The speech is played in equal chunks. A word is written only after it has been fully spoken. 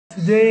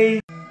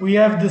Today we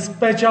have the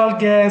special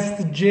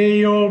guest,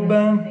 Jay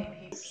Holben.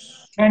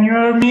 Can you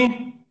hear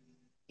me?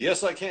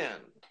 Yes, I can.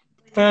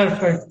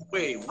 Perfect.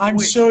 I'm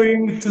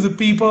showing to the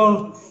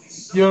people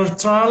your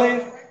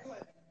trailer.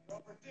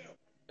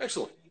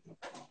 Excellent.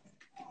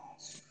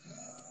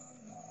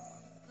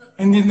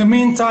 And in the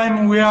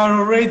meantime, we are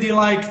already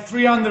like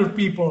 300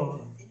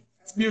 people.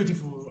 It's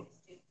beautiful.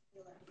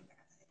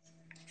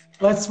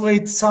 Let's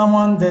wait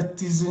someone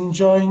that is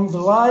enjoying the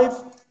live.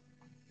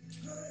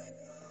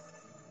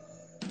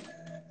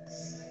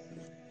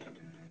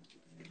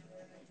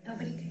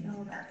 Nobody can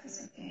know about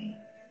this, okay?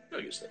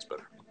 I guess that's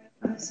better.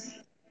 Honestly.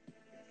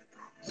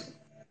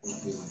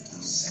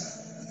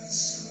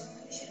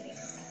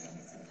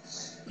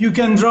 You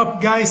can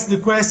drop, guys, the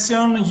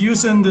question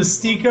using the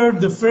sticker,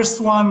 the first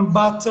one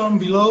button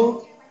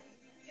below,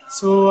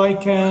 so I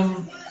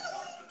can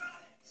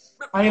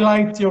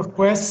highlight your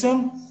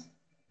question.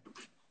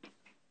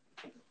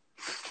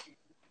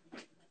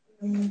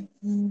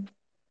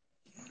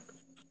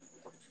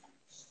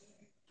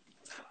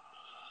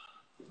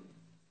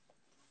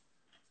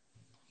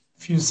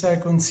 Few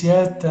seconds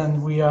yet,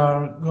 and we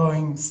are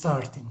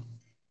starting.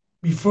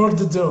 Before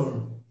the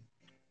door.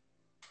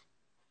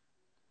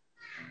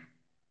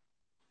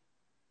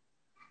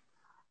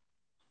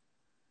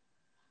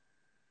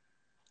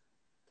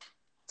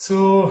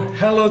 So,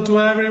 hello to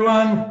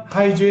everyone.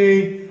 Hi,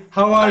 Jay.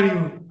 How are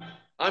you?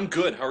 I'm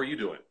good. How are you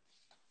doing?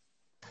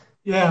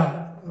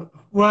 Yeah,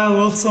 well,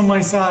 also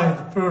my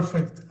side.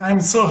 Perfect.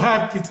 I'm so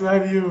happy to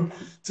have you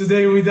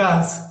today with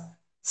us.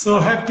 So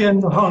happy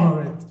and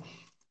honored.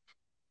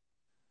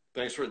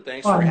 Thanks for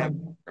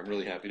having me. I'm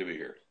really happy to be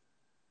here.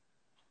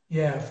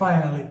 Yeah,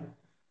 finally.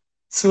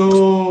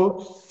 So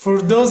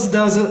for those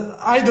that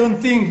I don't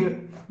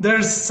think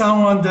there's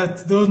someone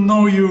that don't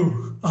know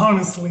you,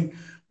 honestly.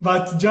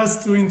 But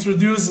just to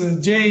introduce,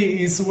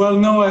 Jay is well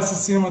known as a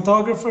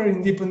cinematographer,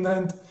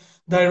 independent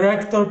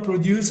director,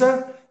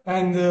 producer,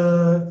 and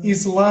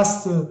his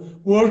last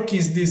work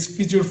is this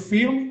feature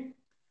film,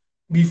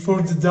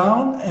 Before the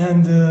Dawn.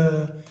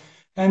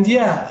 And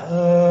yeah,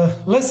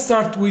 let's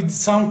start with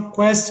some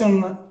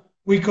question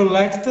we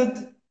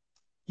collected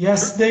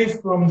yesterday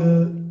from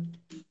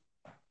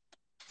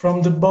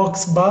the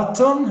box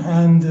button,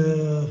 and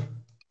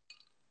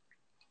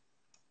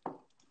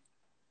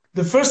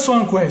the first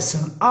one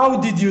question: how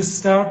did you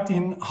start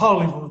in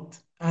Hollywood?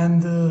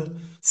 And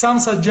some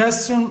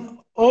suggestion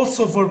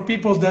also for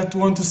people that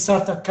want to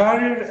start a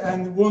career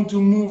and want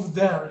to move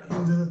there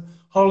in the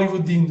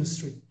Hollywood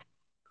industry.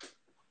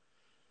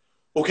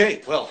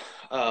 Okay, well,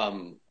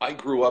 I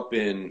grew up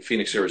in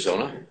Phoenix,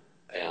 Arizona,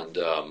 and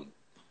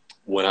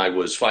when I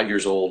was 5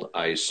 years old,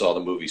 I saw the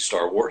movie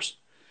Star Wars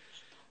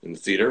in the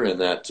theater, and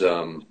that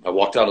I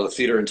walked out of the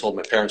theater and told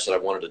my parents that I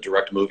wanted to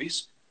direct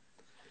movies.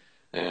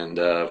 And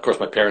of course,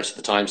 my parents at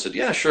the time said,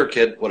 "Yeah, sure,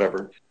 kid,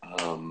 whatever."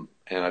 And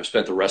I've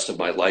spent the rest of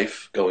my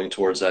life going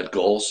towards that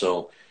goal.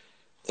 So,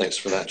 thanks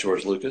for that,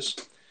 George Lucas.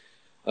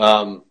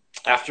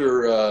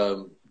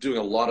 After doing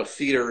a lot of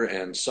theater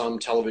and some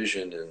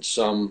television and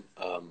some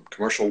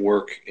commercial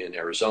work in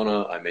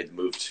Arizona, I made the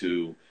move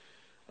to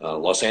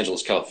Los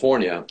Angeles,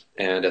 California.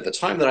 And at the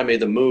time that I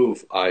made the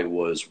move, I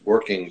was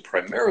working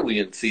primarily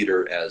in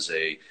theater as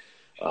a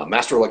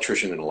master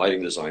electrician and a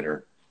lighting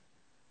designer.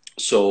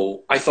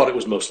 So I thought it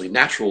was mostly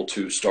natural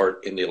to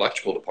start in the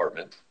electrical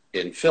department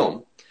in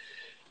film.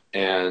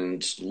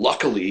 And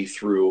luckily,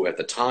 through, at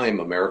the time,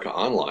 America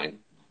Online,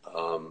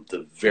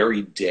 the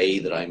very day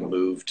that I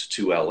moved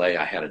to LA,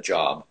 I had a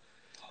job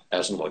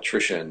as an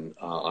electrician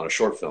on a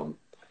short film,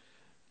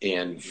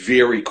 and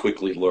very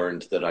quickly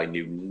learned that I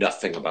knew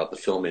nothing about the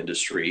film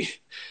industry.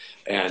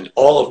 And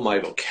all of my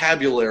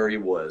vocabulary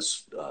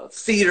was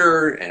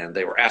theater, and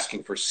they were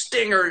asking for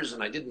stingers,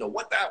 and I didn't know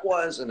what that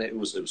was, and it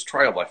was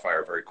trial by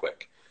fire very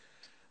quick.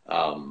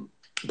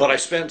 But I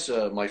spent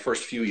my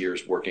first few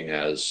years working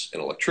as an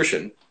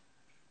electrician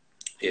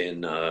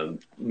in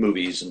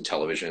movies and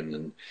television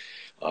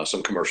and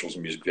some commercials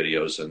and music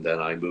videos, and then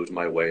I moved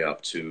my way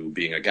up to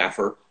being a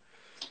gaffer.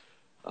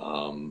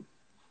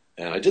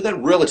 And I did that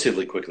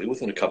relatively quickly,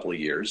 within a couple of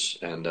years.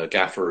 And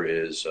gaffer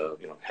is,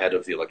 head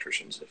of the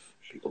electricians, if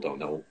people don't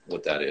know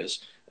what that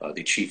is,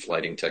 the chief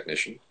lighting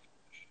technician.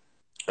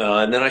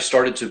 And then I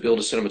started to build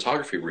a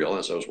cinematography reel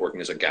as I was working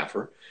as a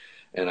gaffer.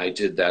 And I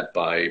did that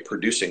by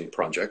producing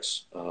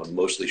projects,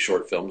 mostly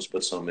short films,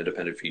 but some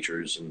independent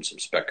features and some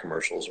spec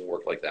commercials and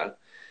work like that.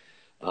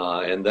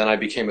 And then I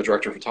became a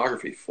director of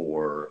photography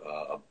for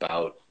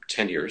about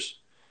 10 years,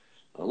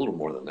 a little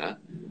more than that.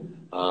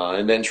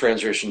 And then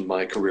transitioned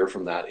my career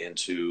from that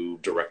into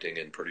directing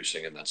and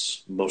producing, and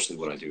that's mostly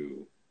what I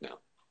do now.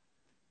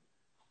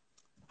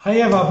 I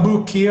have a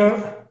book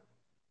here.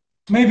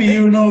 Maybe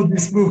you know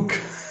this book.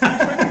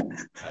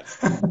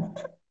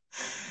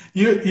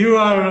 You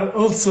are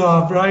also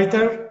a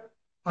writer.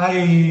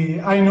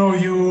 I know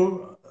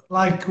you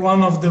like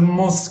one of the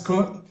most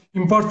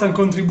important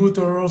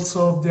contributor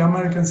also of the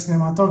American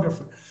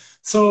Cinematographer.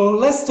 So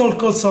let's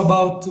talk also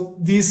about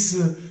this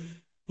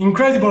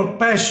incredible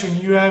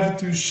passion you have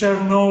to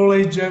share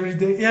knowledge every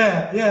day.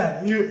 Yeah,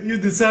 yeah, you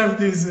deserve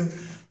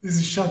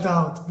this shout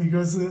out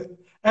because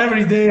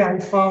every day I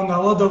found a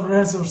lot of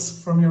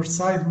resources from your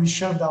side. We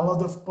shared a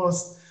lot of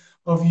posts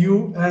of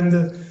you,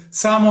 and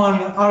someone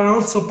are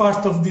also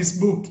part of this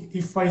book,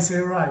 if I say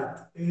right.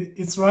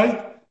 It's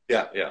right?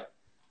 Yeah, yeah,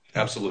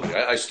 absolutely.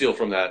 I steal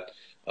from that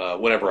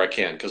whenever I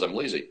can because I'm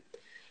lazy.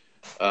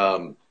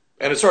 And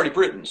it's already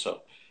written,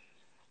 so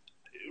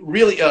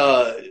really,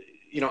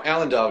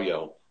 Alan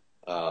Davio,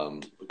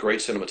 a great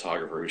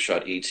cinematographer who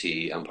shot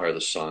E.T., Empire of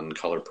the Sun,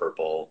 Color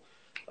Purple,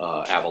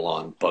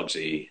 Avalon,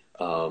 Bugsy.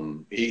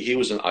 He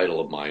was an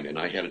idol of mine, and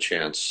I had a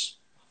chance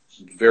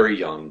very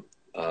young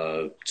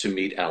to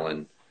meet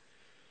Alan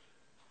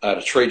at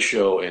a trade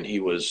show, and he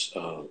was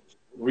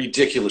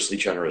ridiculously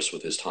generous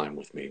with his time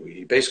with me.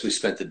 He basically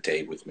spent the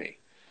day with me.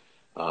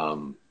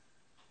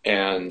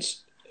 And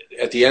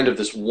at the end of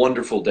this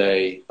wonderful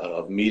day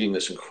of meeting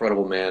this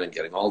incredible man and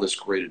getting all this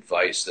great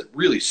advice that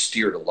really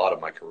steered a lot of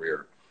my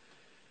career,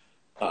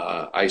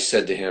 I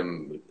said to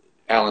him,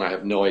 Alan, I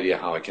have no idea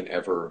how I can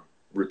ever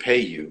repay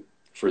you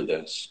for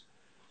this.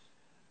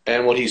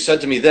 And what he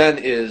said to me then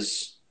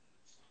is,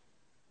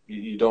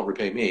 you don't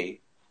repay me.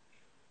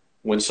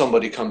 When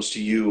somebody comes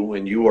to you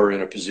and you are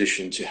in a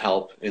position to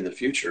help in the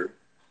future,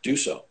 do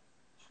so.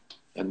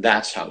 And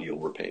that's how you'll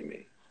repay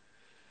me.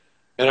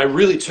 And I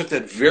really took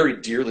that very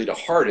dearly to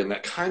heart, and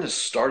that kind of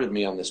started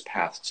me on this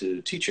path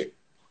to teaching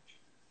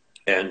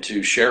and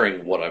to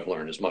sharing what I've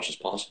learned as much as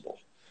possible.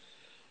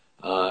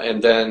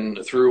 And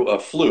then through a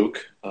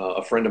fluke,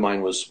 a friend of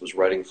mine was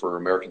writing for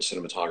American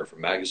Cinematographer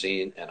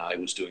Magazine, and I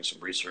was doing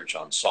some research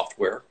on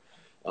software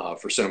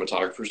for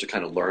cinematographers to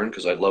kind of learn,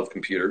 because I love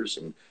computers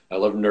and I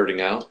love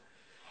nerding out.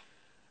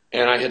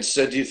 And I had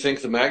said, do you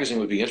think the magazine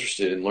would be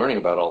interested in learning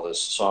about all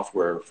this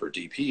software for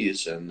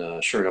DPs?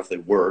 And sure enough, they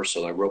were.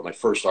 So I wrote my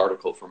first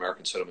article for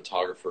American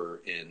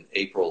Cinematographer in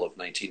April of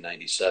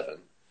 1997.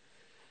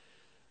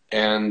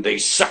 And they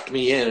sucked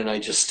me in, and I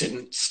just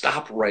didn't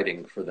stop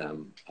writing for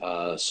them.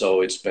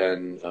 So it's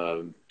been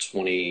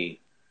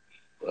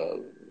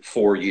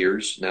 24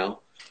 years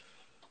now,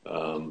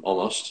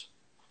 almost.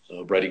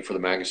 Writing for the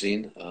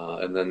magazine,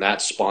 and then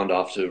that spawned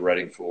off to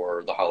writing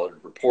for The Hollywood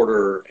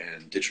Reporter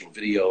and digital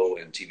video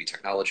and TV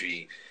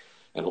technology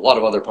and a lot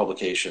of other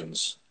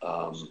publications,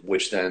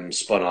 which then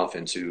spun off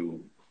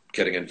into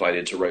getting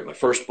invited to write my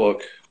first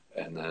book.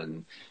 And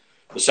then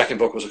the second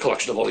book was a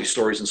collection of all these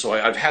stories. And so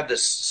I've had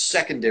this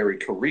secondary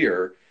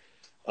career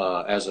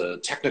as a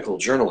technical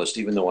journalist,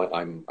 even though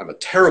I'm a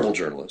terrible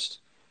journalist.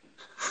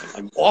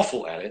 I'm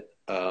awful at it.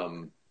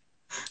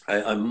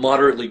 I'm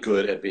moderately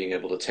good at being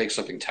able to take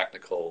something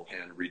technical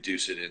and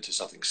reduce it into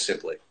something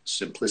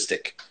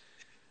simplistic.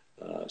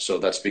 So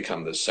that's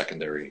become the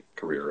secondary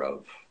career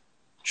of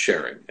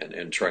sharing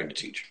and trying to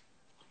teach.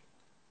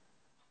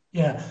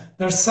 Yeah,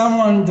 there's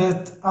someone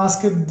that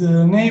asked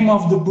the name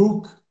of the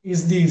book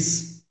is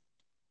this.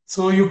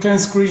 So you can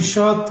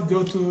screenshot,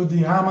 go to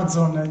the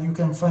Amazon, and you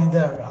can find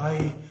there.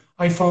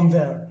 I found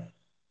there.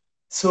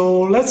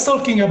 So let's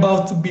talking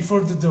about Before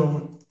the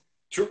Dawn.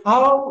 Sure.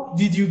 How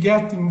did you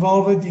get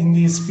involved in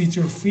this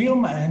feature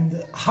film,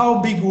 and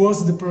how big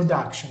was the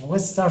production?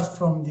 Let's start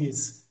from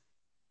this.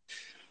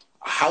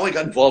 How I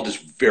got involved is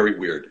very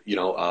weird.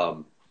 I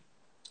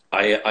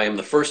am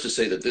the first to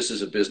say that this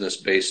is a business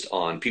based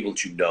on people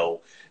that you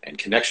know and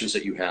connections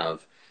that you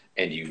have,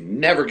 and you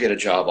never get a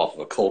job off of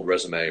a cold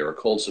resume or a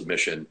cold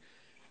submission.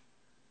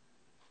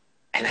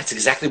 And that's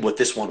exactly what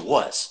this one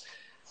was.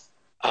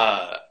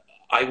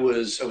 I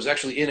was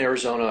actually in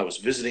Arizona. I was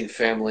visiting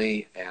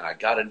family, and I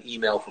got an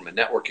email from a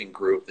networking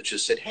group that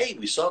just said, hey,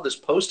 we saw this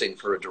posting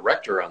for a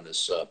director on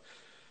this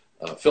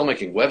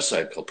filmmaking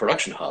website called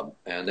Production Hub,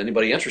 and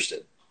anybody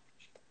interested?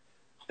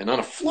 And on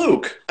a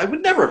fluke, I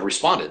would never have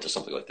responded to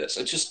something like this.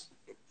 It's just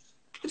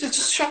a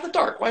shot in the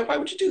dark. Why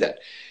would you do that?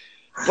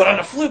 But on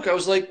a fluke, I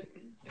was like,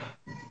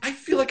 I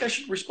feel like I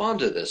should respond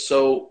to this.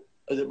 So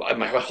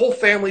my whole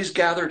family's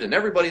gathered and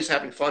everybody's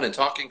having fun and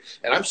talking,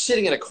 and I'm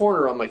sitting in a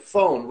corner on my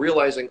phone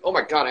realizing, oh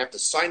my God, I have to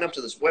sign up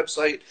to this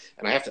website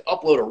and I have to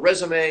upload a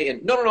resume,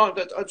 and no,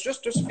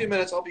 just a few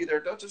minutes, I'll be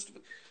there.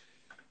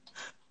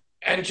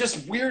 And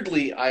just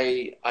weirdly,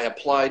 I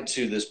applied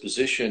to this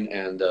position,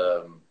 and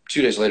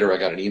 2 days later I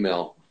got an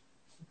email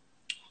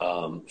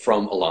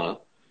from Alana,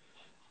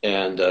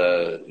 and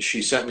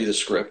she sent me the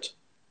script,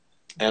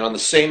 and on the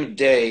same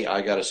day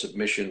I got a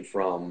submission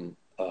from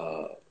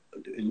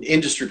an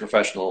industry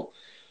professional,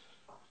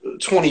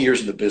 20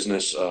 years in the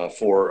business,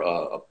 for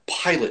a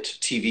pilot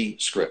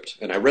TV script.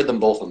 And I read them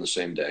both on the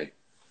same day.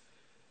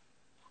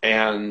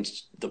 And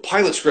the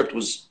pilot script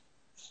was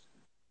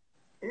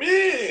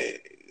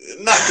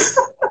not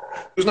good.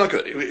 It was not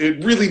good.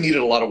 It really needed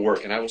a lot of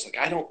work. And I was like,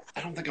 I don't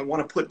think I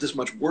want to put this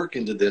much work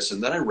into this.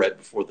 And then I read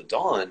Before the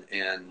Dawn,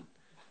 and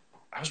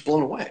I was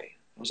blown away.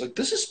 I was like,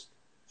 this is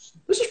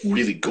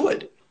really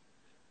good.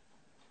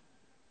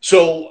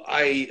 So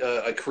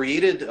I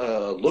created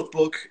a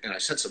lookbook, and I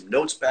sent some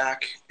notes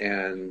back,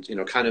 and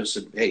kind of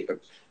said, hey, I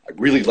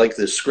really like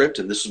this script,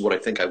 and this is what I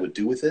think I would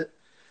do with it.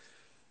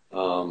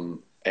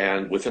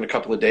 And within a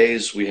couple of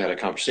days, we had a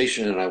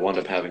conversation, and I wound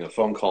up having a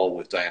phone call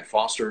with Diane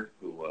Foster,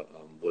 who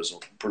was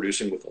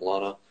producing with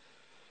Alana,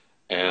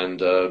 and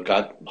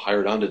got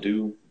hired on to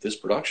do this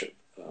production.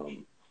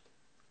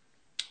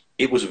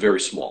 It was a very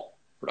small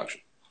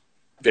production,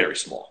 very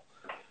small.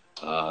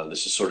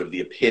 This is sort of the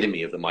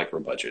epitome of the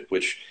micro budget,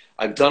 which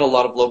I've done a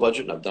lot of low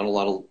budget, and I've done a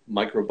lot of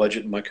micro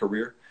budget in my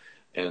career,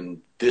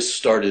 and this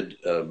started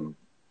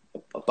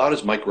about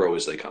as micro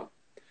as they come.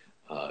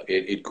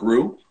 It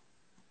grew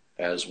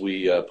as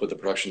we put the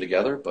production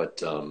together, but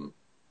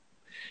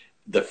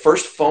the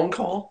first phone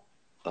call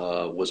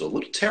was a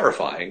little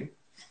terrifying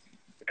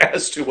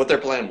as to what their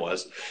plan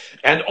was,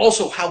 and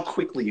also how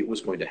quickly it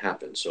was going to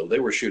happen. So they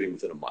were shooting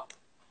within a month.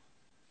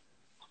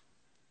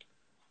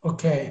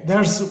 Okay,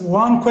 there's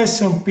one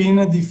question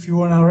pinned if you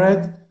want to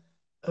read.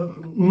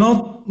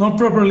 Not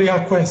properly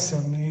a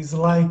question. It's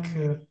like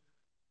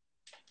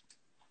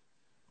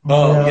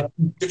Yeah,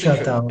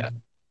 shut out.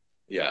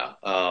 yeah.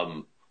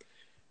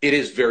 It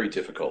is very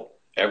difficult.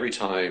 Every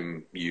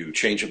time you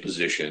change a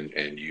position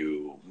and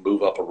you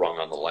move up a rung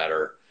on the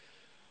ladder,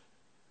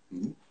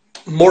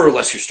 more or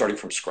less you're starting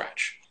from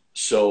scratch.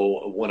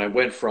 So when I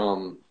went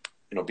from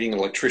being an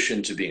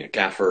electrician to being a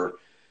gaffer,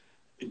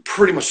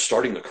 pretty much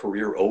starting the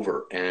career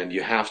over, and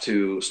you have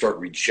to start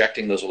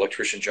rejecting those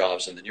electrician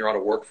jobs, and then you're out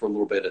of work for a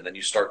little bit, and then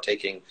you start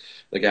taking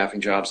the gaffing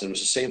jobs, and it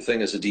was the same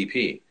thing as a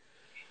DP.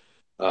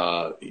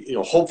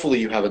 Hopefully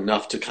you have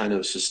enough to kind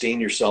of sustain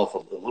yourself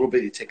a little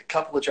bit. You take a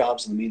couple of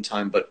jobs in the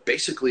meantime, but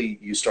basically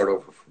you start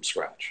over from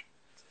scratch.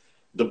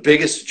 The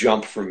biggest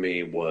jump for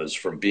me was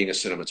from being a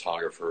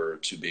cinematographer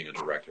to being a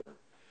director.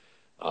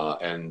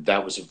 And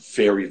that was a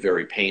very,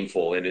 very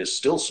painful, and is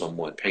still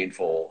somewhat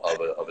painful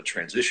of a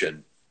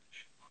transition.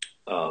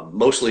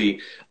 Mostly,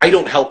 I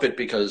don't help it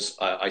because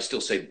I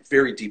still stay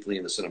very deeply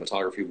in the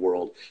cinematography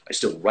world. I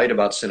still write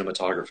about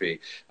cinematography.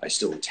 I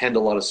still attend a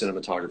lot of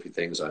cinematography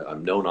things.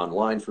 I'm known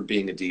online for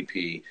being a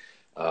DP.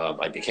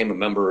 I became a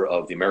member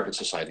of the American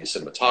Society of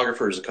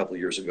Cinematographers a couple of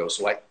years ago.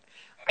 So I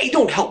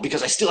don't help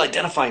because I still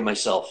identify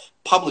myself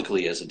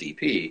publicly as a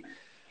DP.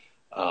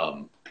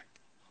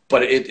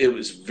 But it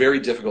was a very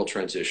difficult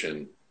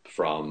transition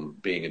from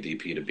being a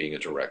DP to being a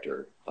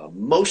director.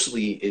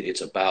 Mostly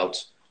it's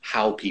about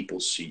how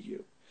people see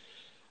you.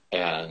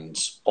 And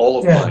all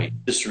of my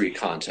industry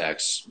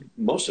contacts,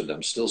 most of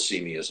them still see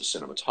me as a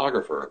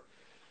cinematographer.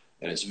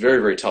 And it's very,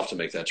 very tough to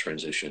make that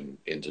transition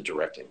into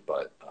directing.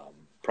 But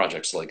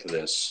projects like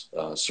this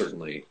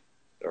certainly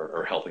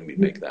are helping me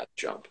make that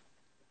jump.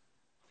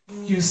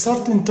 You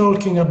started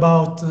talking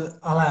about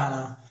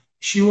Alana.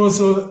 She was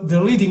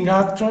the leading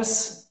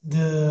actress,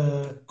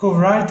 the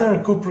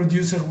co-writer,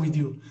 co-producer with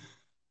you.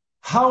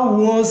 How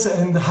was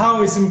and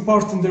how is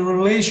important the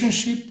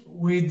relationship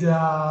with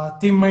a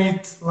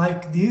teammate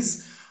like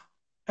this?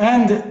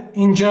 And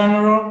in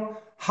general,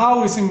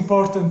 how is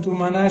important to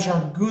manage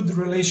a good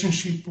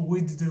relationship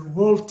with the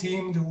whole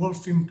team, the whole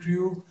film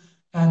crew,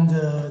 and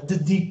the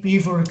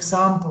DP, for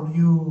example?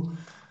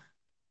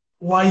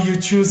 Why you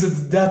choose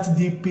that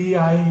DP?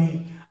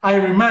 I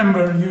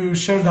remember you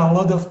shared a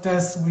lot of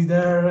tests with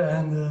her,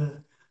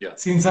 and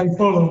since I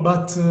follow,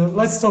 but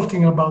let's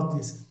talking about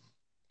this.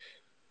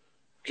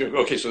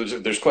 Okay, so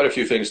there's quite a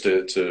few things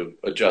to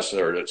adjust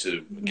or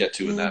to get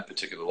to in that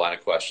particular line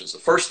of questions. The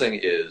first thing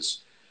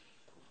is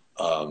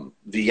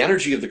the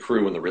energy of the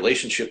crew and the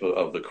relationship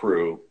of the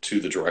crew to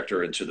the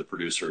director and to the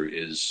producer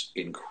is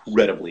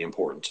incredibly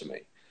important to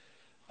me.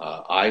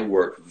 I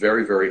work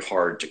very, very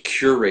hard to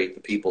curate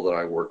the people that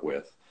I work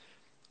with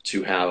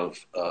to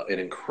have an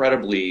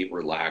incredibly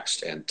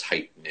relaxed and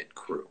tight-knit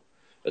crew.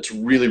 That's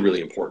really,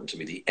 really important to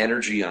me. The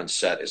energy on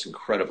set is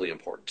incredibly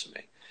important to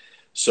me.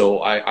 So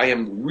I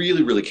am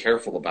really, really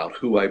careful about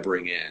who I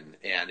bring in.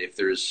 And if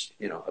there's,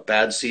 a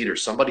bad seat or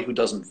somebody who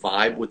doesn't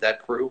vibe with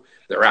that crew,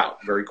 they're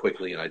out very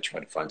quickly, and I try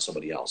to find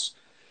somebody else.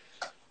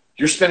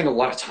 You're spending a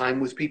lot of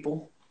time with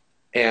people,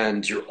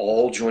 and you're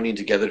all joining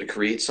together to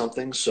create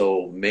something.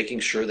 So making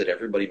sure that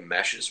everybody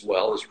meshes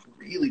well is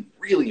really,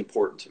 really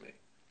important to me.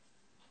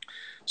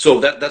 So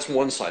that's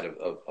one side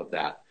of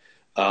that.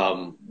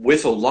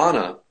 With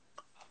Alana,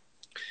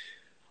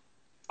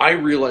 I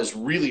realized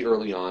really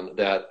early on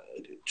that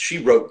she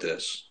wrote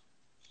this,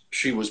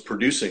 she was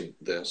producing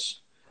this,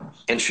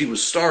 and she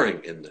was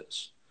starring in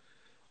this.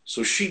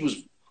 So she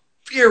was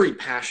very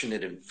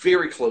passionate and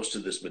very close to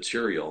this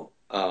material,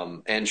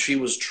 and she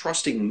was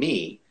trusting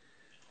me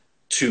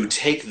to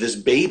take this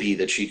baby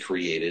that she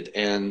created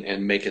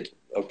and make it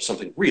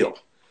something real.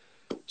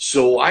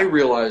 So I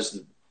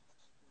realized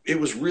it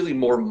was really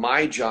more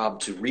my job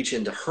to reach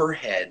into her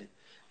head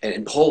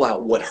and pull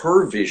out what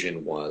her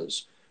vision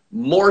was,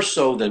 more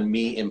so than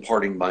me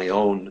imparting my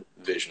own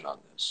vision on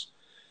this.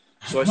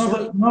 So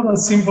not a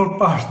simple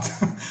part.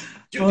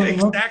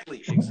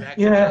 Exactly.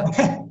 Yeah.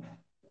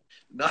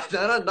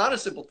 Not a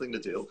simple thing to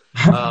do.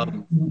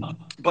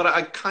 But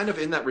I kind of,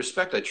 in that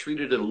respect, I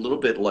treated it a little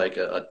bit like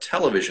a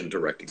television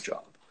directing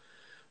job,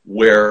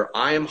 where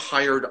I am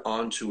hired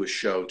onto a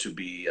show to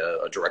be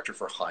a director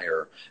for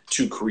hire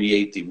to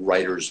create the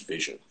writer's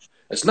vision.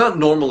 It's not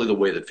normally the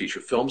way that feature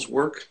films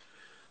work,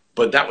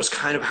 but that was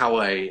kind of how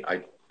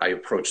I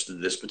approached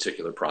this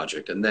particular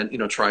project, and then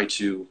try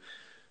to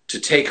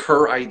take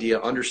her idea,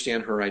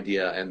 understand her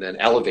idea, and then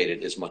elevate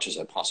it as much as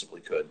I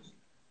possibly could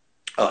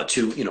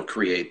to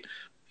create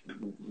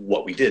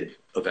what we did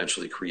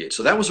eventually create.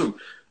 So that was a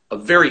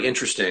very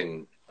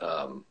interesting,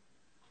 not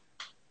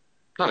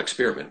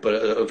experiment, but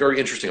a very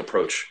interesting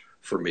approach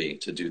for me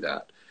to do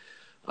that.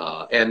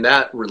 And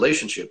that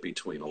relationship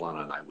between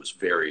Alana and I was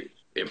very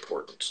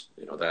important.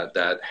 I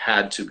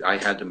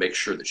had to make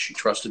sure that she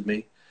trusted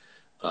me,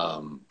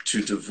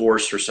 to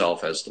divorce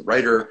herself as the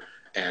writer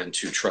and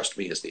to trust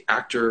me as the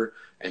actor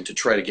and to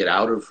try to get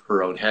out of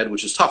her own head,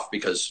 which is tough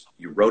because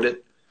you wrote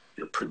it,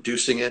 you're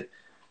producing it,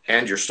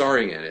 and you're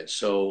starring in it.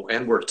 So,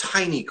 and we're a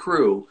tiny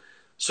crew.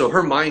 So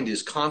her mind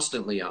is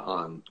constantly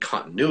on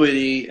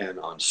continuity and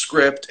on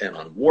script and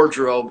on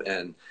wardrobe.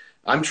 And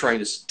I'm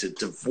trying to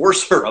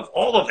divorce her of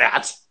all of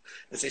that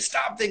and say,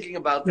 stop thinking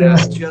about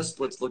that. Just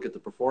let's look at the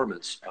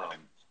performance.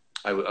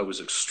 I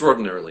was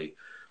extraordinarily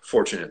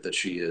fortunate that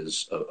she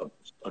is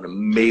an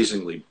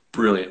amazingly,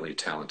 brilliantly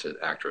talented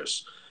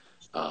actress.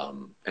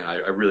 And I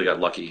really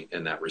got lucky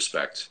in that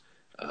respect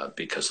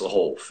because the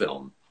whole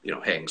film,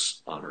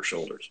 hangs on her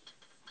shoulders.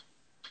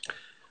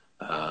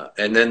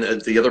 And then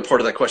the other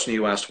part of that question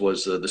you asked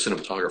was the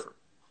cinematographer.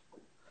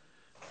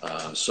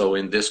 So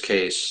in this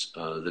case,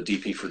 the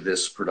DP for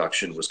this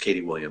production was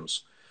Katie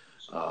Williams,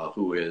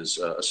 who is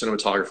a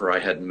cinematographer I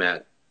had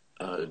met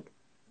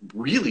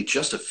really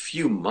just a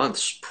few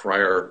months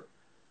prior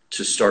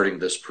to starting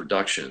this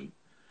production,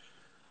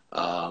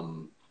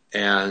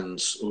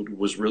 and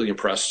was really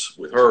impressed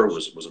with her,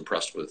 was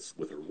impressed with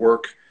her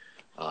work.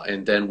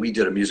 And then we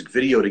did a music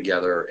video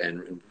together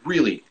and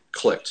really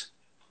clicked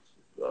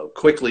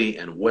quickly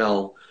and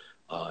well.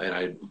 And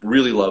I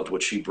really loved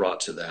what she brought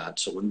to that.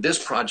 So when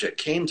this project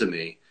came to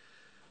me,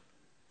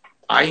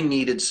 I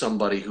needed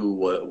somebody who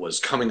was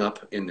coming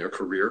up in their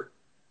career,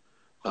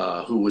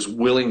 who was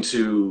willing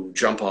to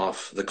jump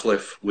off the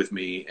cliff with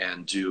me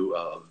and do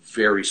a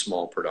very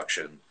small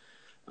production,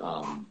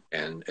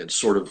 and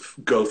sort of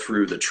go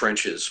through the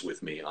trenches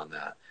with me on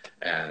that.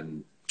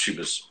 And she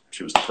was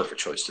the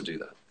perfect choice to do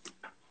that.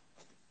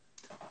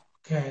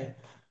 Okay,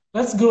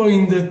 let's go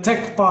in the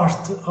tech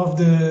part of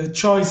the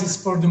choices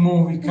for the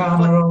movie,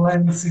 camera,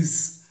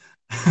 lenses.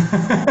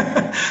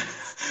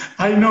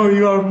 I know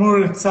you are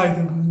more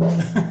excited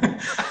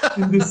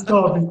in this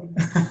topic.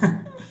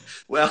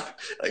 Well,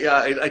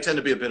 yeah, I tend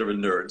to be a bit of a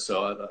nerd,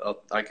 so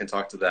I can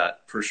talk to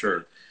that for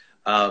sure.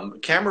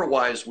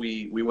 Camera-wise,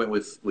 we went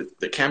with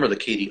the camera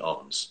that Katie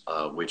owns,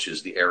 which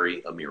is the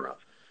Arri Amira.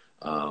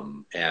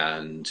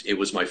 And it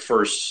was my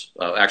first,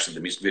 actually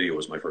the music video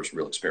was my first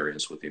real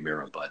experience with the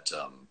Amira, but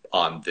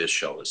on this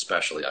show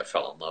especially, I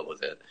fell in love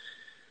with it.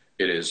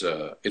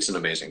 It's an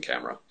amazing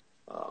camera.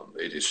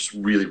 It is just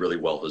really, really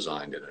well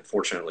designed, and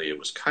unfortunately it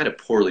was kind of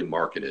poorly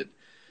marketed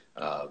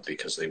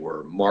because they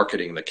were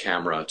marketing the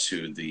camera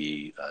to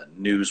the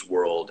news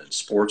world and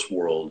sports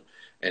world,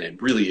 and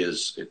it really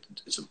is,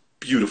 it's a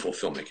beautiful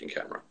filmmaking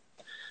camera.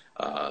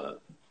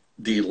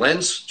 The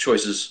lens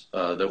choices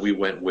that we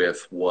went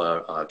with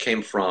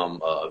came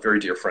from a very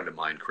dear friend of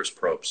mine, Chris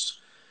Probst.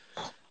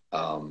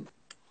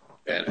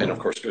 And of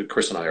course,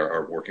 Chris and I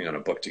are working on a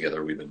book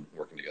together. We've been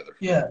working together.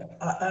 Yeah,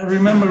 I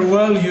remember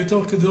well. You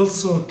talked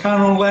also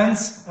Canon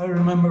lens. I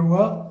remember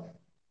well.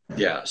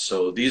 Yeah,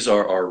 so these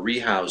are our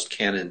rehoused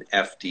Canon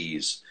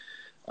FDs.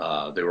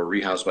 They were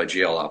rehoused by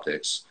GL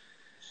Optics.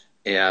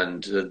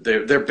 And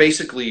they're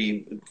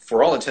basically,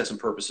 for all intents and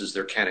purposes,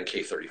 they're Canon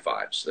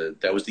K35s.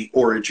 That was the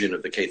origin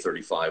of the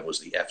K35, was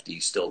the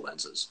FD still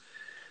lenses.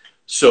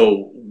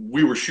 So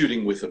we were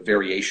shooting with a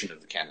variation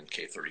of the Canon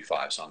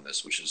K35s on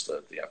this, which is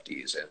the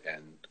FDs,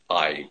 and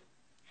I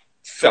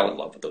fell in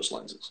love with those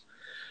lenses.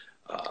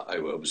 I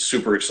was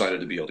super excited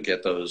to be able to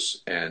get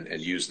those and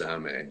use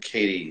them, and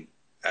Katie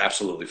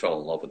absolutely fell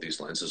in love with these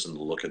lenses and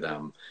the look of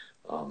them.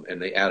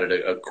 And they added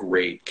a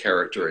great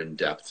character and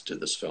depth to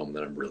this film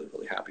that I'm really,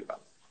 really happy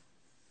about.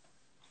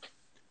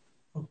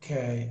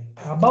 Okay,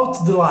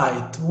 about the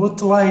light,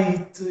 what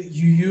light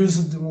you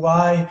used,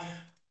 why?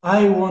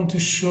 I want to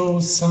show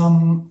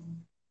some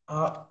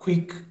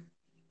quick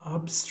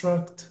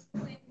abstract,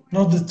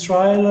 not the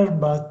trailer,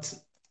 but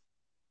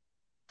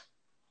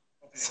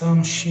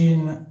some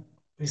scene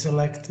we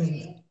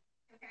selected.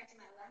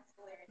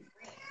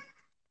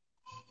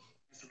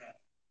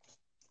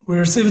 We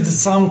received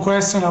some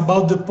question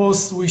about the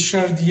post we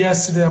shared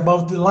yesterday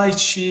about the light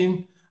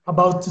sheen,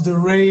 about the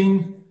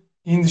rain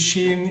in the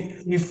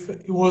sheen, if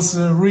it was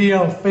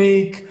real,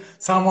 fake.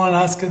 Someone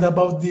asked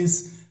about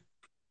this.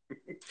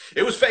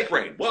 It was fake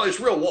rain. Well, it's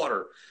real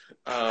water,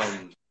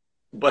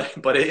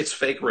 but it's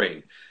fake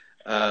rain.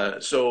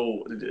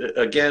 So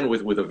again,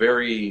 with a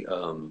very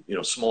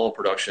small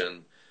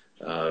production,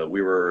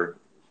 we were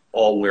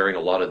all wearing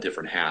a lot of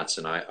different hats,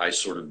 and I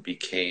sort of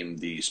became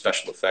the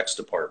special effects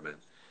department.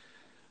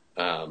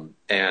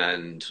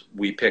 And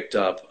we picked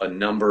up a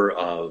number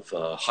of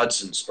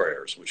Hudson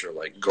sprayers, which are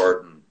like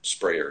garden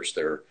sprayers.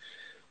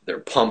 They're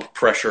pump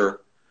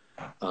pressure,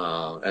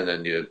 And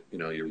then you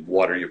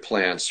water your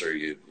plants, or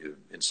you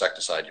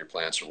insecticide your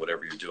plants, or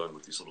whatever you're doing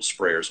with these little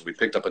sprayers. We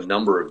picked up a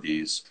number of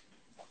these,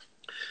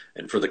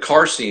 and for the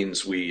car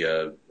scenes, we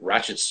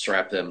ratchet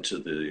strapped them to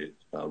the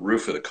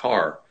roof of the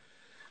car,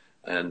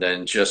 and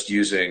then just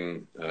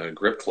using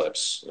grip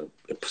clips,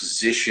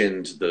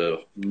 positioned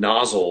the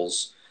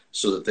nozzles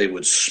so that they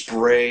would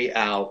spray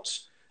out,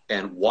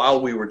 and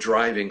while we were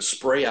driving,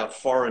 spray out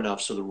far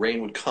enough so the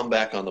rain would come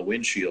back on the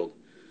windshield.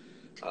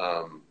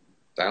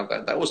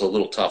 That was a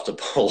little tough to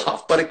pull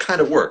off, but it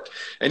kind of worked.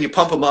 And you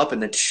pump them up,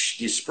 and then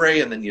you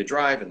spray, and then you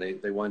drive, and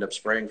they wind up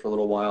spraying for a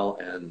little while,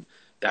 and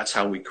that's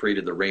how we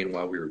created the rain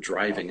while we were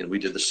driving. And we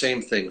did the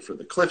same thing for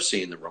the cliff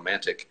scene, the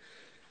romantic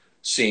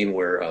scene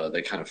where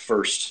they kind of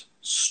first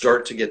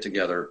start to get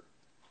together,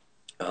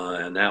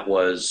 and that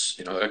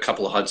was a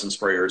couple of Hudson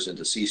sprayers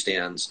into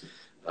C-stands,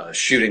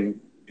 shooting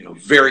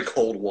very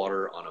cold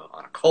water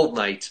on a cold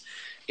night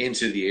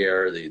into the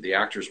air. The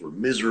actors were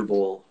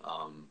miserable.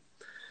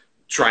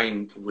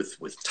 Trying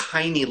with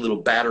tiny little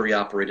battery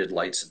operated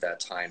lights at that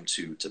time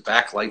to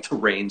backlight the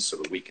rain so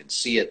that we can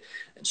see it,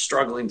 and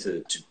struggling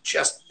to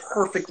just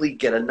perfectly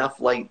get enough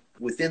light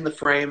within the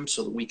frame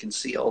so that we can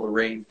see all the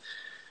rain.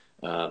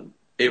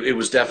 It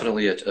was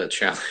definitely a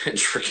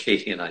challenge for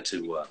Katie and I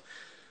to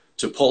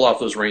pull off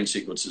those rain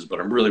sequences, but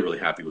I'm really, really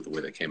happy with the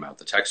way they came out.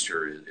 The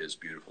texture is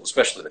beautiful,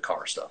 especially the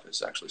car stuff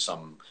is actually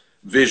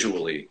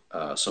visually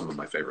some of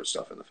my favorite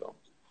stuff in the film.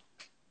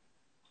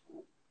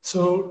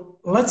 So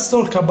let's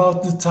talk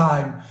about the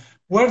time.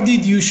 Where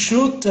did you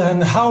shoot,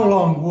 and how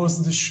long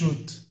was the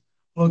shoot?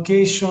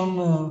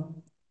 Location?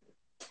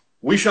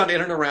 We shot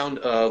in and around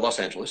Los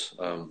Angeles,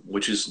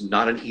 which is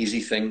not an easy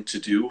thing to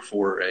do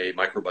for a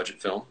micro-budget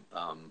film.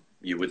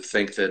 You would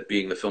think that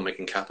being the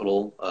filmmaking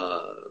capital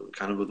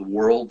kind of the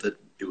world, that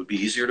it would be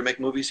easier to make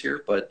movies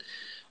here, but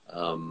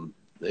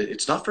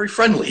it's not very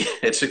friendly.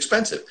 It's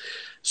expensive.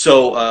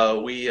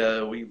 So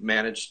we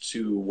managed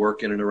to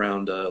work in and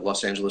around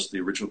Los Angeles.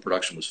 The original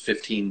production was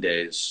 15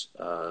 days,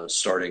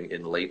 starting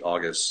in late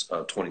August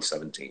of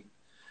 2017.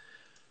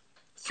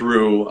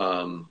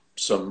 Through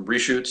some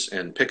reshoots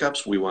and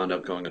pickups, we wound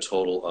up going a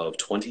total of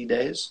 20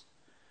 days.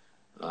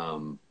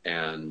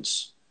 And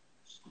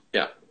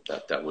yeah,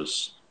 that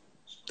was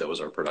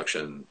our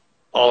production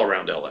all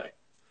around LA.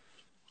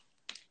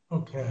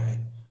 Okay.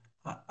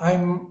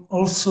 I'm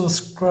also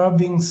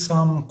scrubbing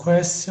some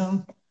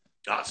questions.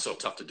 It's so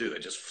tough to do. They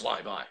just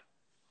fly by.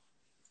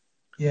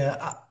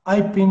 Yeah,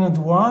 I pinned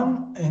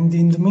one, and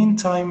in the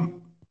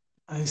meantime,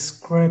 I'm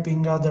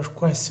scraping other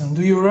questions.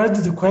 Do you read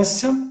the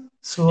question?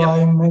 So Yep.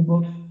 I'm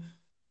able.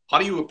 How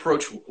do you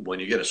approach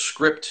when you get a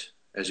script,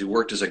 as you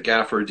worked as a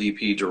gaffer,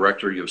 DP,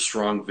 director, you have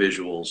strong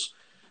visuals,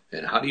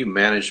 and how do you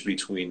manage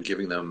between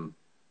giving them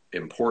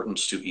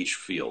importance to each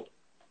field?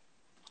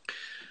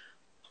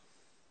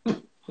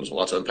 There's a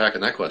lot to unpack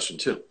in that question,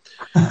 too.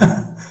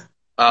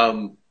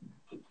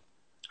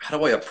 How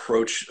do I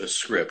approach a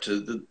script?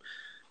 The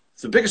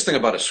biggest thing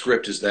about a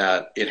script is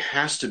that it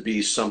has to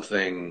be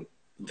something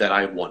that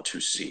I want to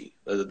see.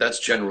 That's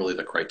generally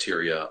the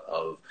criteria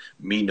of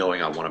me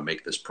knowing I want to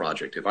make this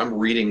project. If I'm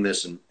reading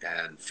this and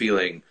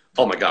feeling,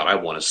 oh my God, I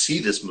want to see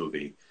this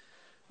movie,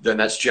 then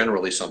that's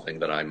generally something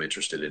that I'm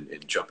interested in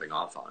jumping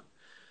off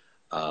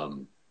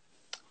on.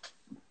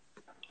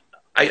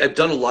 I've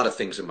done a lot of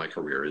things in my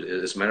career.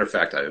 As a matter of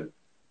fact,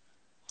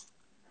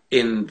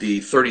 in the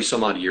 30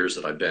 some odd years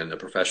that I've been a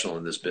professional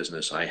in this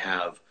business, I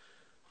have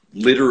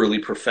literally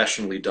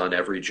professionally done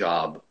every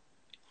job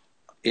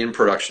in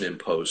production and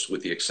post,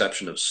 with the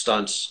exception of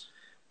stunts,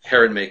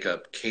 hair and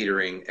makeup,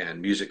 catering,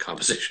 and music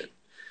composition.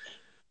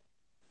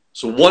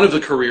 So one of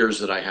the careers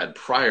that I had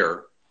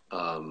prior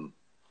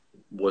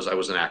was I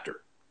was an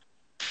actor.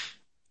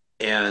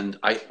 And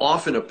I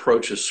often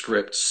approach a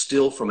script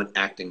still from an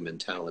acting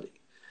mentality.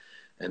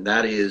 And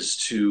that is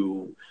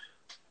to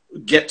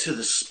get to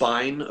the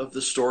spine of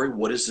the story.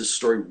 What is this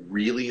story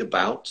really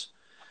about?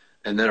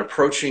 And then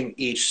approaching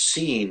each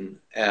scene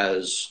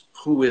as,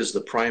 who is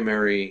the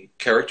primary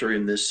character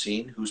in this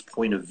scene? Whose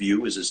point of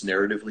view is this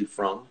narratively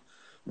from?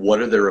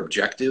 What are their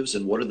objectives,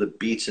 and what are the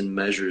beats and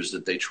measures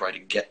that they try to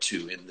get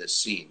to in this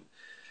scene?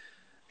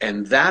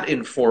 And that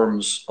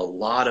informs a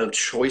lot of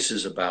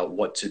choices about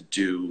what to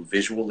do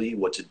visually,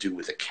 what to do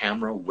with the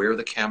camera, where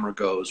the camera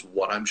goes,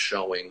 what I'm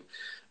showing,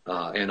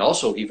 and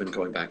also even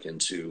going back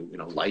into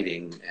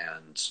lighting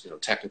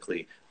and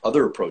technically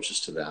other approaches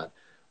to that.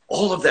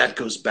 All of that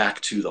goes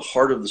back to the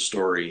heart of the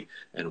story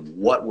and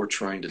what we're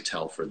trying to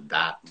tell for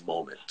that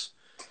moment.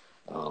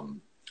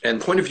 And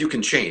point of view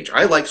can change.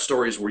 I like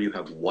stories where you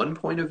have one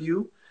point of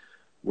view,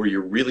 where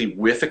you're really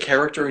with a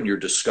character and you're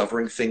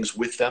discovering things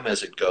with them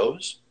as it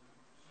goes.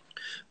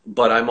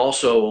 But I'm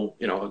also,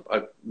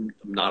 I'm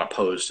not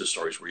opposed to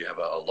stories where you have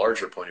a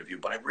larger point of view,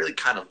 but I really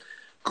kind of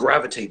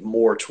gravitate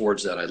more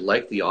towards that. I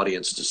like the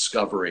audience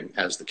discovering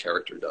as the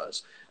character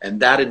does. And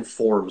that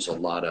informs a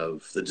lot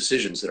of the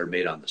decisions that are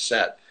made on the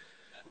set.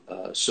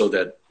 So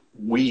that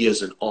we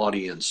as an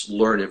audience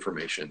learn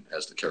information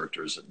as the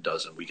characters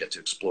does, and we get to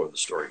explore the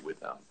story with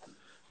them.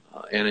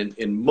 And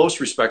in most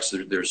respects,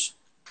 there's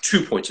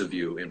two points of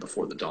view in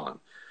Before the Dawn.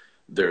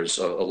 There's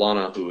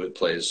Alana, who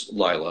plays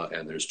Lila,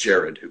 and there's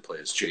Jared, who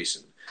plays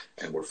Jason.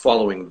 And we're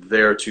following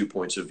their 2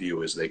 points of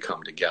view as they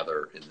come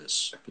together in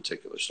this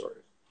particular story.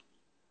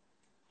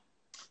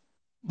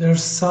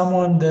 There's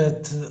someone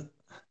that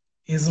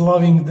is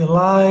loving the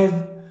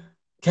live.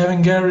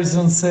 Kevin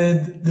Garrison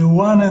said, the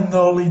one and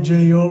only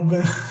Jay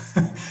Holben.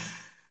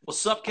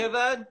 What's up,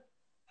 Kevin?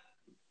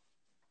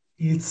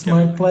 It's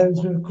my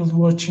pleasure because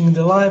watching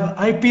the live.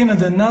 I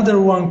pinned another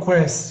one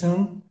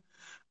question,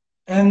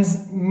 and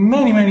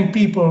many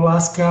people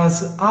ask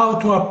us how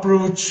to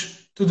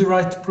approach to the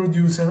right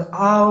producer.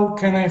 How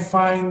can I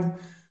find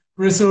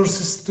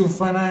resources to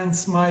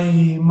finance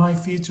my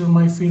feature,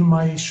 my film,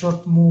 my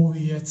short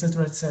movie,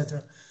 etc.,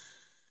 etc.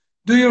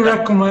 Do you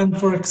recommend,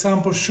 for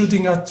example,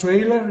 shooting a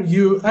trailer?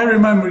 I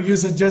remember you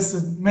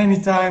suggested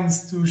many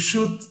times to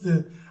shoot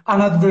an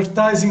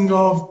advertising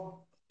of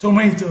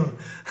tomato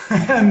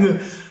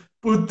and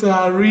put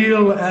a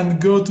reel and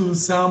go to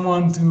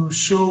someone to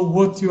show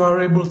what you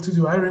are able to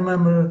do. I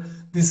remember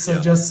this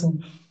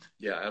suggestion.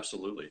 Yeah,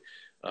 absolutely.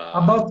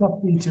 About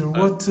a feature,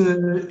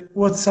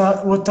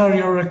 what are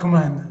your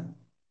recommend?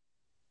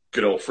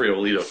 Good old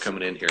Friolito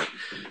coming in here.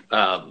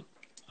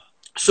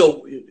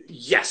 So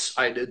yes,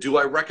 I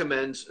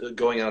recommend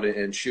going out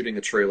and shooting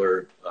a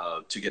trailer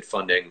to get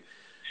funding.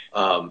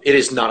 It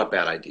is not a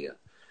bad idea.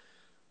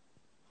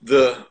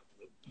 The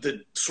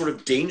sort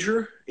of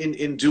danger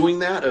in doing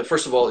that,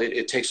 first of all,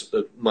 it takes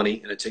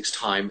money and it takes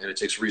time and it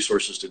takes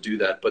resources to do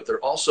that. But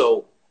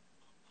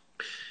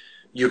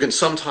you can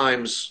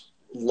sometimes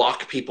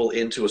lock people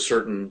into a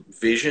certain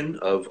vision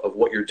of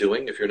what you're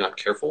doing if you're not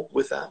careful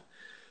with that.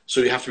 So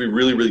you have to be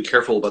really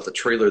careful about the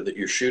trailer that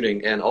you're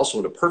shooting. And also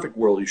in a perfect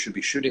world, you should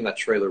be shooting that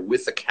trailer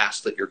with the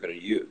cast that you're going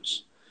to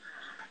use.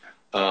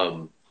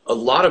 A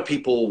lot of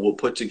people will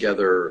put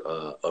together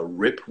a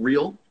rip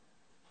reel,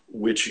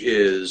 which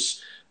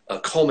is a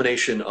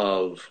culmination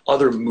of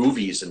other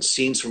movies and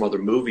scenes from other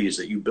movies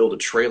that you build a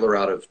trailer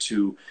out of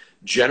to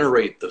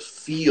generate the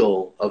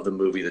feel of the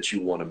movie that you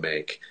want to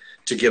make,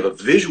 to give a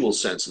visual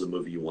sense of the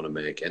movie you want to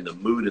make and the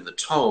mood and the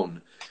tone.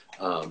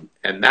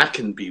 And that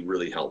can be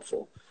really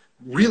helpful.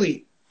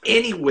 Really,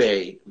 any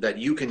way that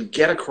you can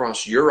get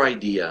across your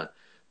idea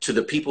to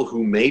the people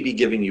who may be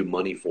giving you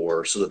money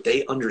for, so that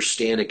they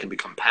understand it, can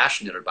become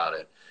passionate about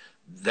it,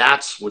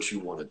 that's what you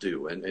want to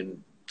do.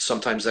 And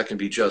sometimes that can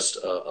be just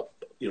a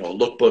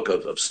lookbook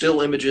of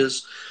still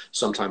images.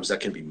 Sometimes that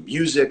can be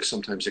music.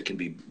 Sometimes it can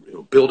be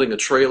building a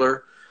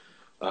trailer.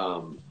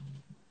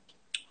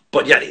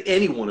 But yeah,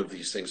 any one of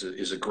these things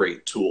is a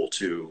great tool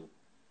to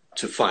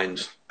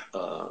find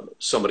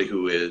somebody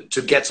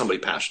to get somebody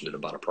passionate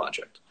about a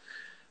project.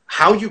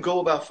 How you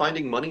go about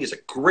finding money is a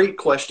great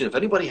question. If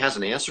anybody has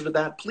an answer to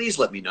that, please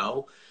let me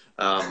know,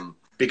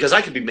 because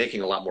I could be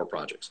making a lot more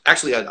projects.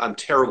 Actually, I'm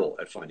terrible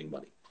at finding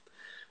money.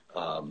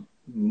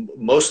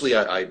 Mostly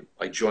I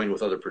join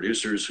with other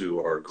producers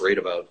who are great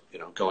about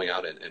going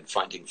out and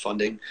finding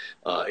funding.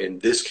 In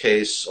this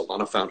case,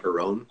 Alana found her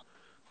own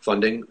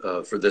funding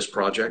for this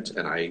project,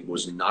 and I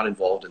was not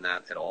involved in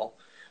that at all.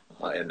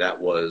 And that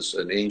was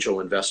an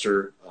angel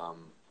investor,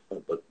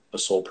 a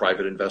sole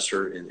private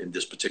investor in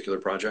this particular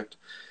project.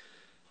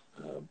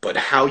 But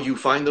how you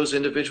find those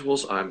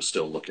individuals, I'm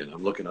still looking.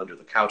 I'm looking under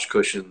the couch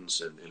cushions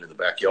and in the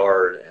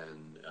backyard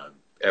and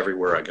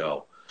everywhere I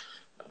go.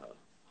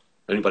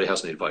 Anybody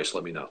has any advice,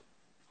 let me know.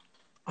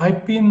 I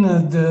pinned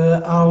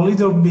a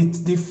little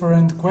bit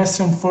different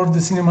question for the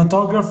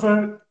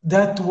cinematographer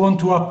that want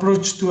to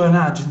approach to an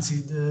agency.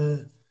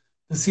 The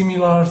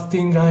similar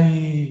thing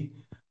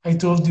I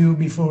told you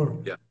before.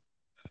 Yeah.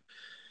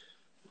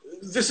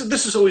 This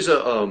is always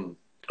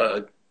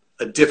a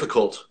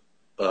difficult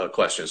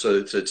question. So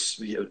it's a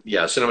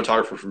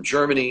cinematographer from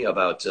Germany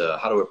about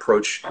how to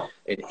approach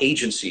an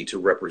agency to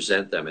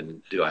represent them,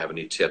 and do I have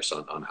any tips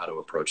on how to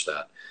approach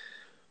that?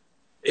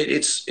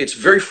 It's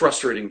very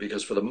frustrating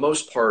because for the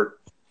most part,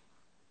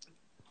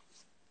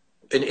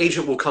 an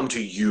agent will come to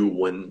you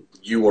when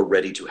you are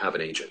ready to have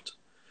an agent.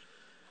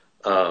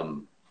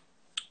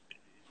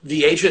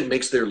 The agent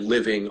makes their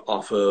living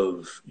off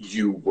of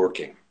you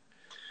working.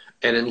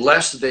 And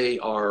unless they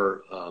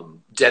are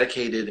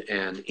dedicated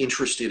and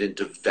interested in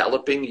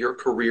developing your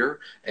career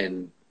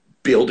and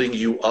building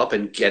you up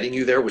and getting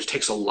you there, which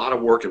takes a lot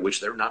of work and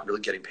which they're not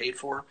really getting paid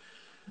for,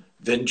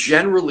 then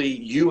generally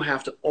you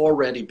have to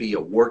already be a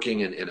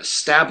working and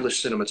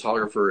established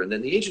cinematographer. And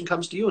then the agent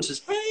comes to you and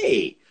says,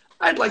 hey,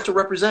 I'd like to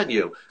represent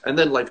you. And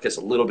then life gets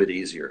a little bit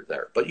easier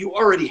there. But you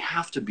already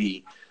have to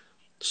be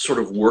sort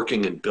of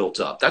working and built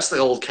up. That's the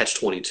old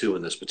catch-22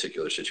 in this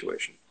particular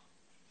situation.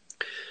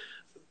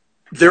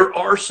 There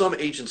are some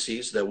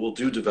agencies that will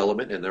do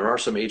development, and there are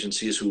some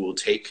agencies who will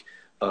take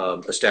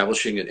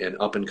establishing and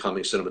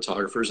up-and-coming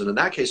cinematographers. And in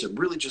that case, it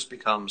really just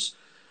becomes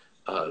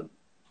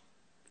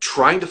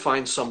trying to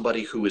find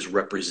somebody who is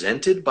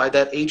represented by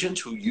that agent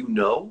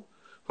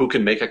who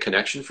can make a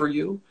connection for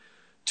you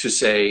to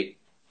say,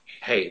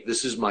 hey,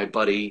 this is my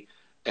buddy,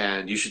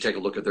 and you should take a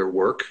look at their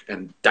work.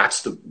 And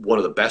that's one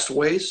of the best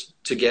ways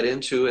to get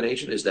into an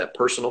agent, is that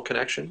personal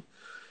connection.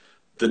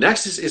 The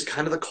next is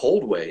kind of the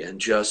cold way, and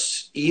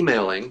just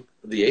emailing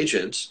the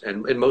agent,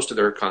 and most of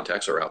their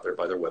contacts are out there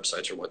by their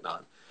websites or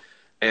whatnot,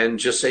 and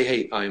just say,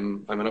 hey,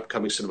 I'm an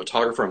upcoming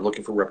cinematographer. I'm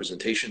looking for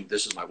representation.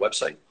 This is my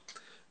website,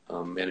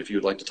 and if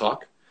you'd like to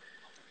talk.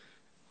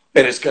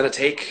 And it's going to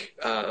take,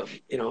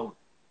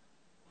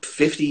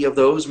 50 of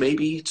those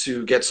maybe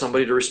to get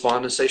somebody to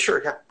respond and say,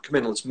 sure, yeah, come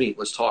in, let's meet,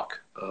 let's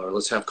talk, or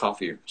let's have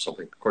coffee or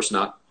something. Of course,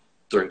 not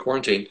during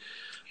quarantine,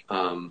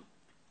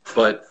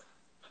 but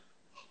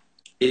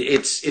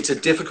it's a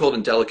difficult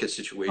and delicate A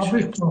situation.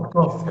 virtual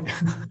coffee.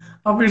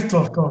 A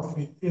virtual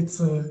coffee. It's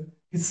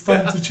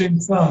time to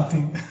change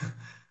something.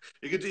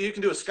 You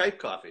can do a Skype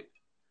coffee.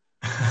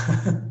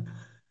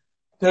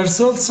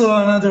 There's also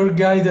another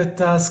guy that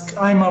asks,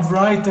 I'm a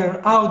writer,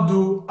 how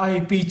do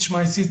I pitch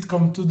my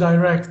sitcom to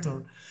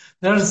director?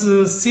 There's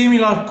a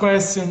similar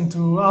question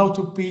to how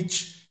to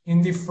pitch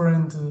in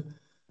different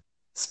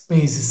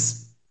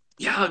spaces.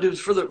 Yeah, dude,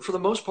 for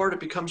the most part, it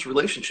becomes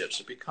relationships.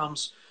 It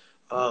becomes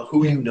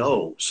who Yeah. you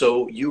know.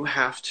 So you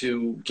have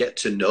to get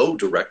to know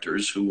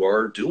directors who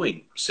are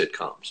doing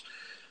sitcoms.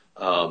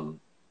 And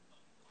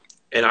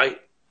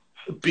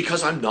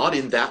because I'm not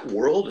in that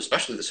world,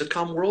 especially the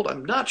sitcom world,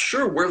 I'm not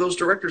sure where those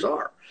directors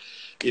are.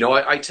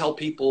 I tell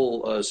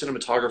people,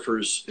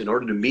 cinematographers, in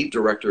order to meet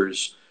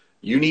directors,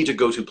 you need to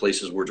go to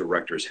places where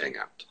directors hang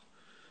out.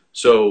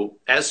 So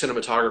as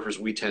cinematographers,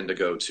 we tend to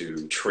go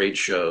to trade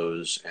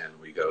shows, and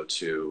we go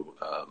to,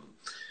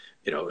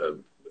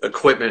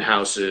 equipment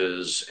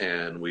houses,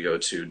 and we go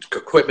to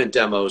equipment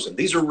demos. And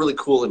these are really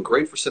cool and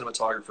great for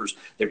cinematographers.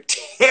 They're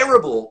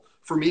terrible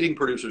for meeting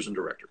producers and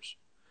directors,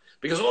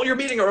 because all you're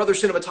meeting are other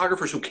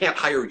cinematographers who can't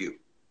hire you.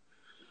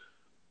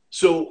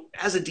 So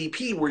as a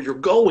DP, where you're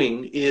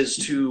going is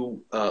to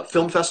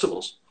film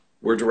festivals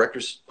where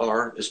directors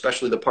are,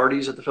 especially the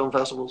parties at the film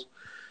festivals,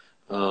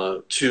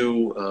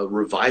 to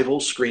revival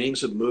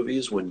screenings of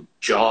movies. When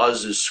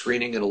Jaws is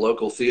screening in a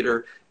local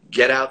theater,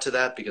 get out to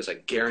that, because I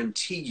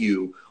guarantee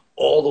you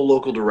all the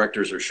local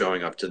directors are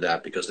showing up to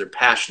that because they're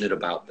passionate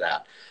about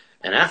that.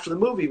 And after the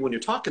movie, when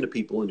you're talking to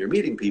people and you're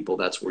meeting people,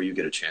 that's where you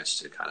get a chance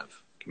to kind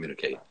of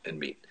communicate and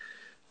meet.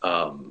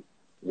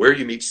 Where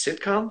you meet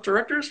sitcom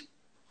directors?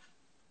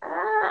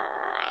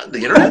 The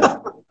internet?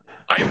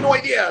 I have no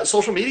idea.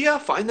 Social media?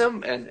 Find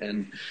them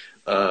and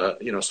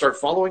start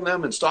following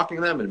them and stalking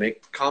them and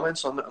make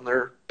comments on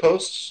their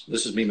posts.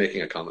 This is me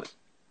making a comment.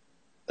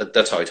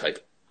 That's how I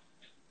type.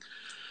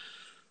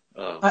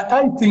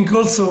 I think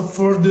also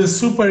for the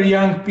super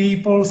young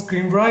people,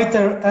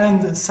 screenwriter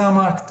and some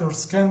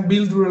actors can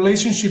build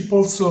relationship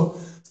also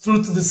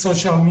through the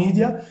social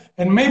media,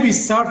 and maybe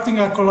starting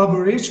a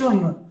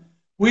collaboration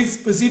with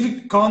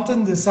specific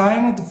content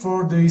designed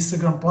for the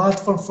Instagram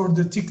platform, for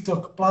the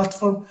TikTok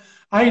platform.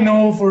 I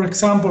know, for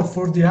example,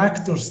 for the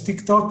actors,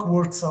 TikTok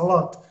works a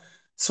lot.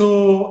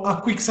 So a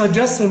quick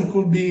suggestion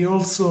could be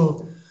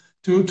also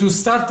to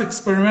start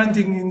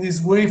experimenting in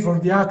this way for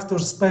the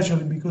actors,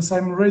 especially because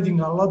I'm reading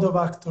a lot of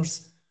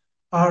actors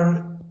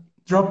are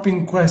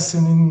dropping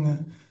question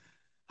in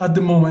at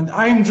the moment.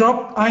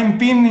 I'm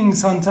pinning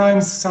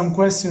sometimes some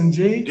question,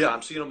 Jay. Yeah,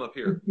 I'm seeing them up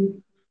here.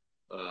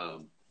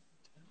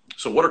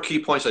 So what are key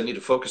points I need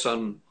to focus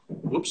on?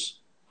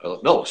 Whoops.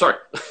 No, sorry.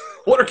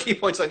 What are key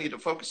points I need to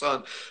focus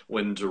on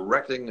when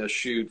directing a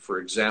shoot, for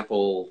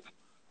example,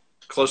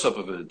 close-up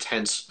of an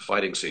intense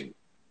fighting scene?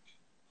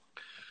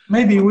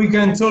 Maybe we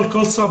can talk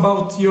also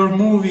about your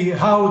movie,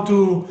 how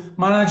to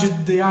manage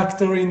the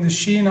actor in the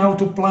scene, how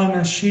to plan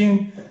a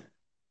scene.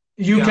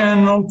 You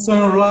can also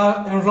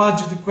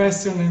enlarge the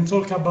question and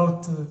talk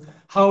about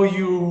how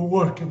you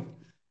work.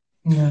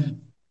 Yeah.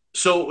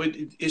 So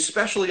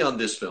especially on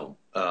this film,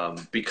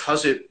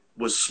 because it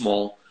was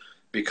small,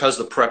 because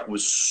the prep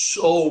was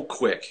so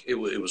quick, it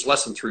was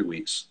less than 3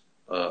 weeks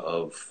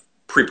of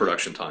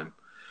pre-production time.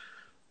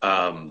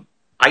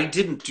 I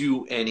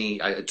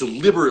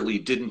deliberately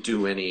didn't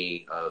do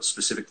any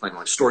specific planning,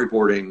 like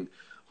storyboarding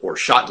or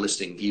shot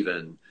listing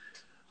even.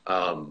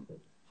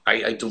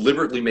 I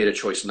deliberately made a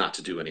choice not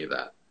to do any of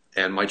that.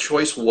 And my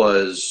choice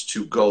was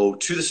to go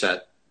to the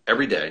set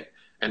every day.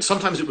 And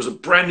sometimes it was a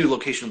brand new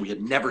location we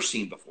had never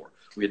seen before.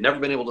 We had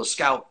never been able to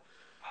scout.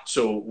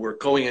 So we're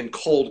going in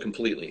cold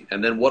completely.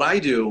 And then what I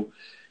do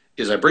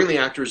is I bring the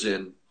actors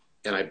in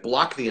and I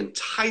block the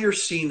entire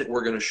scene that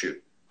we're going to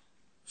shoot.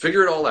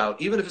 Figure it all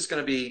out, even if it's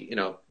going to be,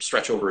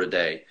 stretch over a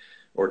day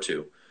or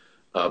two.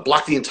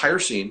 Block the entire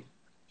scene.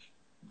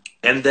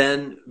 And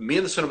then me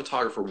and the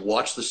cinematographer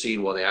watch the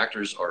scene while the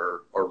actors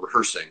are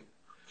rehearsing.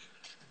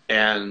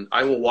 And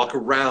I will walk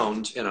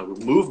around and I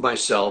will move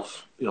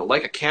myself,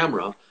 like a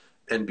camera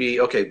and be,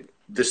 okay,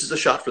 this is the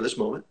shot for this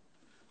moment.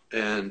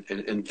 And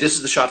this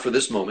is the shot for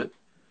this moment.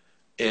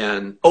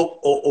 And,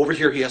 over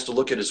here, he has to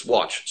look at his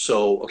watch.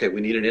 So, okay, we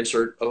need an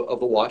insert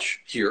of the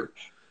watch here.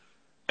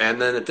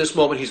 And then at this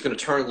moment, he's going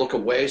to turn and look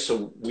away.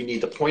 So we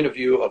need the point of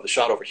view of the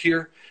shot over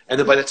here. And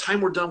then by the time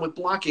we're done with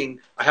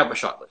blocking, I have my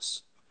shot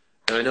list.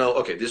 And I know,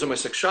 okay, these are my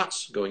 6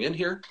 shots going in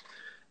here.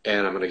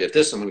 And I'm going to get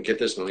this, I'm going to get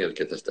this, and I'm going to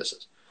get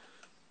this.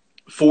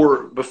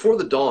 For Before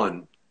the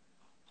Dawn,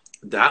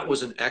 that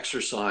was an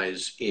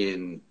exercise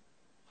in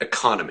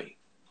economy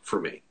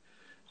for me.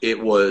 It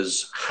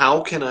was,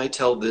 how can I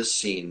tell this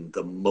scene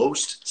the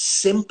most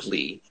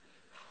simply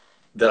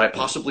that I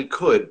possibly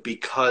could,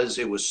 because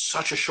it was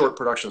such a short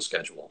production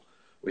schedule.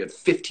 We had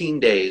 15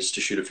 days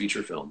to shoot a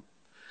feature film.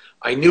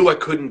 I knew I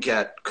couldn't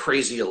get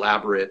crazy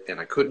elaborate, and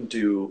I couldn't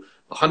do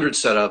 100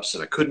 setups,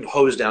 and I couldn't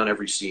hose down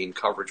every scene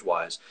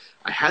coverage-wise.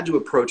 I had to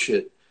approach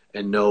it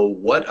and know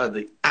what are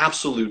the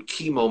absolute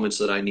key moments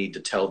that I need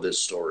to tell this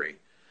story.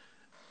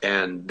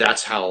 And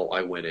that's how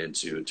I went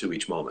into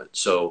each moment.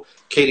 So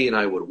Katie and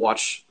I would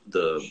watch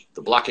the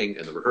blocking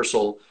and the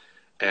rehearsal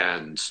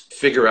and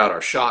figure out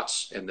our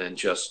shots, and then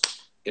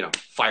just, you know,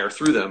 fire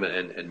through them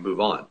and move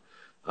on.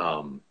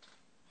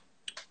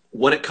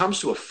 When it comes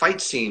to a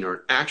fight scene or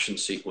an action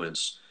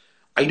sequence,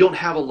 I don't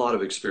have a lot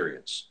of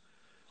experience.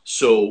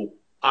 So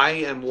I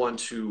am one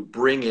to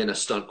bring in a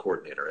stunt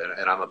coordinator,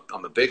 and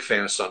I'm a big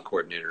fan of stunt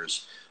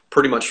coordinators.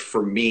 Pretty much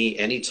for me,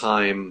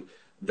 anytime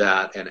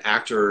that an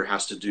actor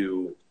has to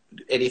do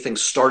anything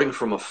starting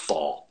from a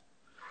fall,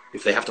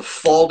 if they have to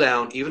fall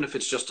down, even if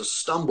it's just a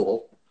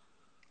stumble,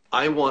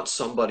 I want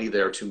somebody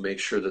there to make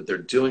sure that they're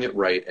doing it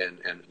right and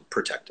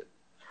protect it.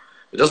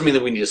 It doesn't mean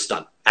that we need a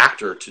stunt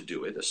actor to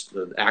do it.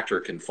 The actor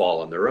can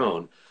fall on their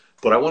own,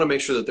 but I want to make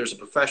sure that there's a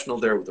professional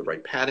there with the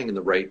right padding and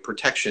the right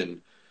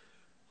protection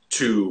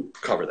to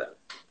cover that.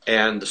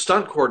 And the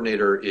stunt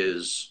coordinator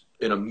is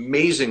an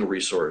amazing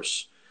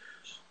resource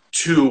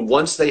to,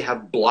 once they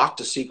have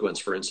blocked a sequence,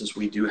 for instance,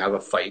 we do have a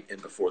fight in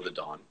Before the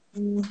Dawn.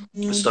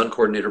 The stunt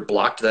coordinator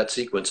blocked that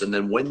sequence, and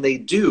then when they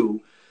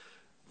do,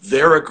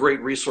 they're a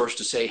great resource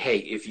to say, hey,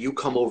 if you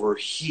come over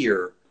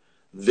here,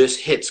 this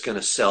hit's going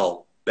to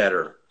sell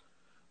better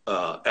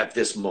at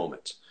this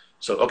moment.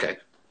 So, okay,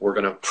 I'm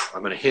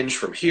gonna hinge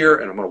from here,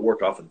 and I'm gonna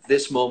work off of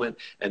this moment,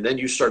 and then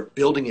you start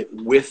building it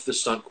with the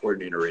stunt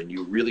coordinator, and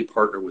you really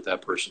partner with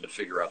that person to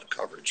figure out the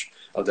coverage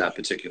of that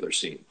particular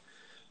scene.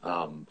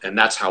 And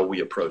that's how we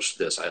approached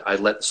this. I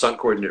let the stunt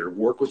coordinator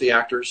work with the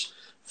actors,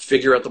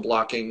 figure out the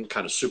blocking,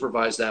 kind of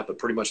supervise that, but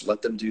pretty much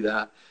let them do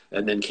that.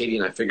 And then Katie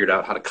and I figured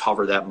out how to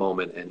cover that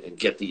moment and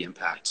get the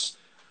impacts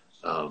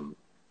and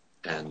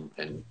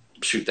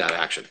shoot that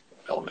action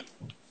element.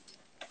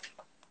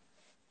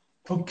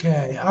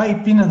 Okay, I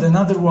pinned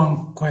another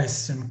one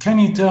question. Can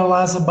you tell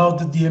us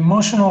about the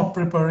emotional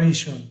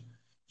preparation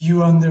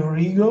you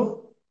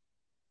undergo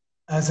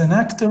as an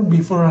actor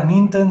before an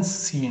intense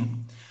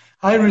scene?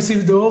 I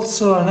received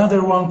also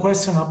another one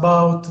question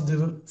about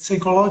the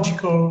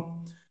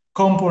psychological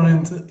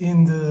component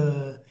in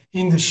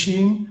the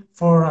scene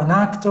for an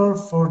actor,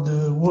 for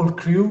the whole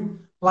crew,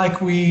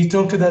 like we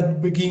talked at the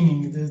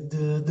beginning,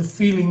 the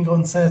feeling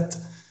on set,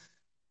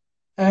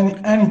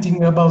 and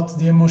anything about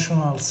the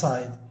emotional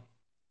side.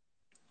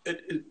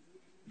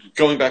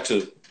 Going back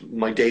to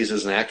my days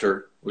as an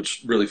actor,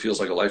 which really feels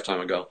like a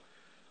lifetime ago,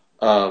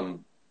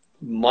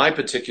 my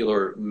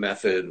particular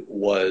method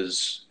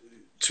was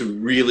to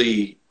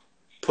really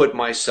put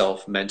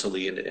myself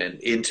mentally and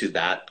into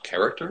that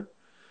character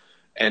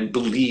and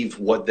believe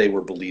what they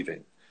were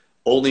believing.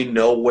 Only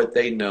know what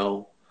they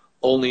know,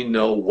 only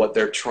know what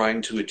they're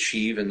trying to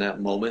achieve in that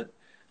moment,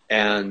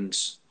 and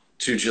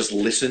to just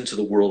listen to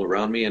the world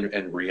around me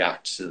and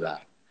react to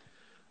that.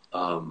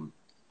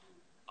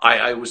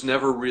 I was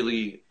never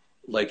really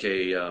like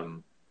a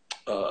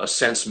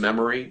sense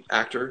memory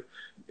actor.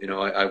 You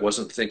know, I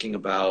wasn't thinking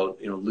about,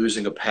 you know,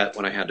 losing a pet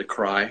when I had to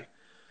cry.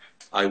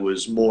 I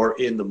was more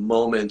in the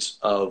moment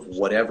of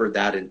whatever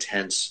that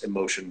intense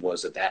emotion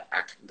was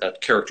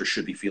that character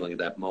should be feeling at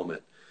that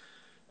moment.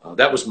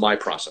 That was my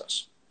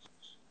process.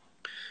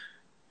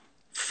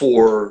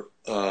 For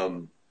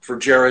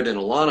Jared and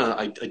Alana,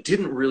 I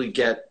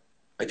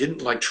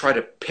didn't like try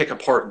to pick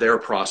apart their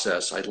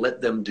process. I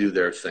let them do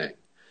their thing.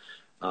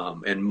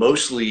 And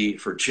mostly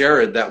for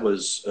Jared, that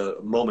was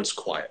moments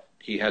quiet.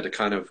 He had to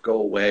kind of go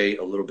away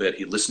a little bit.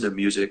 He listened to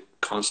music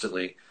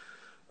constantly,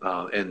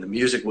 and the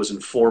music was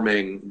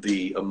informing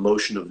the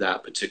emotion of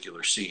that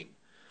particular scene.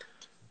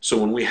 So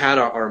when we had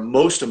our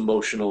most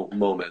emotional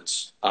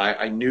moments,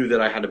 I knew that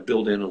I had to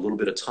build in a little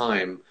bit of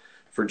time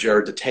for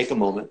Jared to take a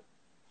moment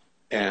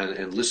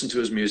and listen to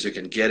his music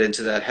and get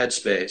into that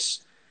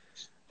headspace.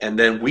 And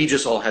then we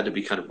just all had to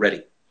be kind of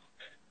ready.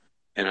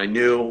 And I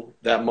knew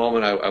that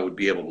moment I would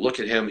be able to look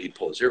at him. He'd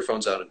pull his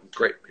earphones out and,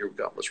 great, here we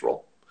go, let's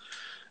roll.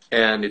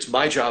 And it's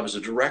my job as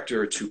a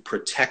director to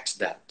protect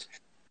that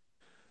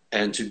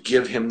and to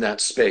give him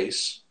that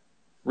space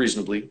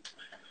reasonably,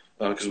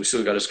 because we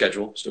still got a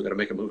schedule, still got to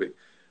make a movie.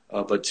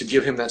 But to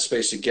give him that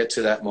space to get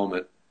to that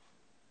moment,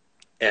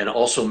 and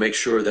also make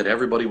sure that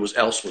everybody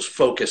else was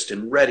focused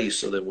and ready,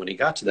 so that when he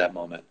got to that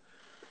moment,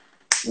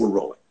 we're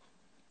rolling.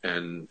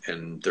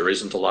 And there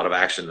isn't a lot of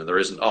action, and there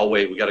isn't, oh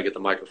wait, we got to get the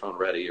microphone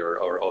ready,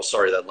 or oh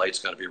sorry, that light's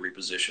got to be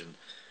repositioned.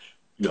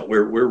 No,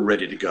 we're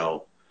ready to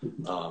go.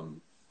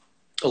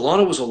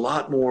 Alana was a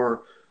lot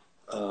more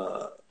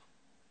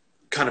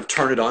kind of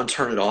turn it on,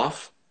 turn it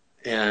off,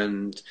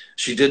 and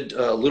she did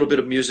a little bit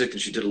of music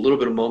and she did a little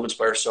bit of moments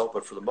by herself,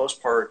 but for the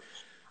most part,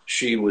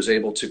 she was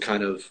able to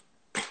kind of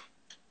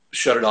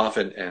shut it off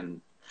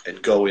and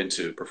go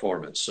into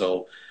performance.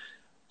 So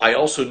I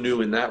also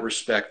knew in that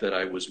respect that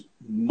I was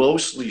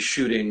mostly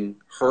shooting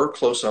her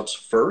close-ups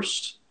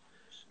first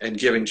and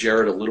giving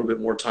Jared a little bit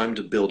more time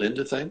to build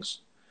into things.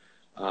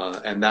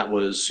 And that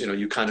was, you know,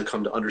 you kind of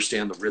come to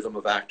understand the rhythm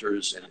of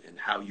actors and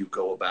how you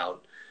go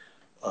about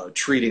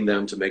treating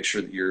them to make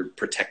sure that you're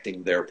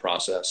protecting their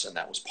process. And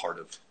that was part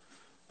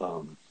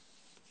of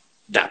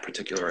that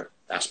particular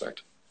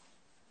aspect.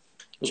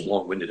 It was a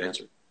long-winded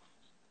answer.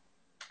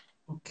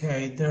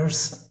 Okay,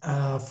 there's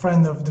a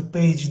friend of the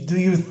page. Do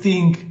you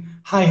think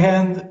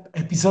high-end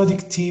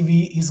episodic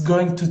TV is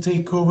going to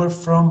take over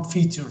from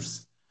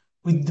features,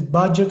 with the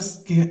budgets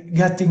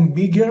getting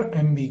bigger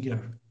and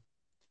bigger?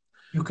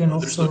 You can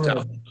There's no also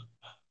doubt.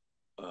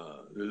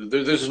 read.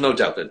 There's no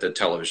doubt that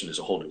television is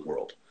a whole new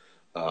world.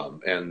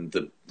 And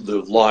the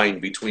line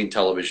between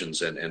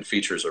televisions and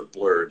features are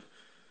blurred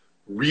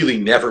really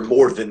never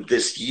more than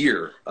this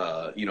year.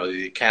 You know,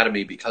 the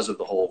Academy, because of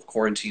the whole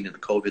quarantine and the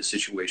COVID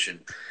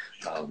situation,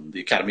 the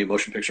Academy of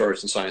Motion Picture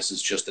Arts and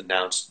Sciences just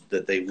announced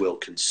that they will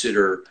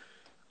consider,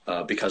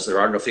 because there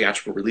are no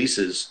theatrical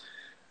releases,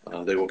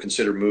 they will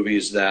consider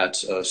movies that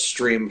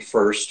stream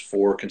first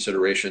for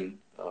consideration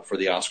for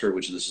the Oscar,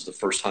 which this is the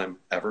first time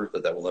ever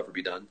that will ever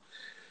be done.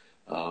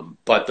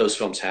 But those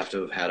films have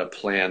to have had a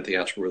planned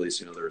theatrical release.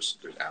 You know, there's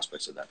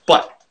aspects of that.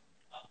 But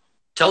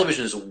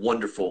television is a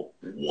wonderful,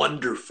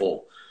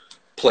 wonderful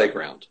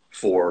playground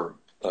for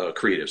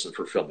creatives and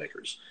for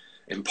filmmakers.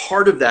 And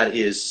part of that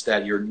is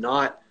that you're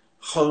not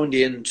honed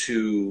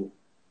into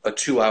a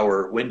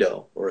 2-hour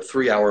window or a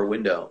 3-hour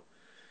window.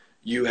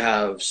 You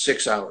have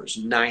 6 hours,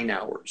 9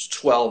 hours,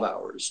 12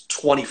 hours,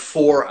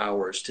 24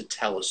 hours to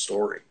tell a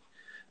story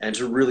and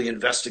to really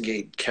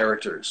investigate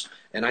characters.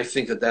 And I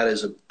think that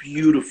is a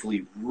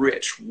beautifully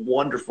rich,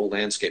 wonderful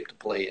landscape to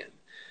play in.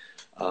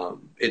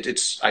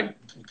 I'm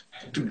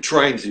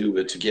trying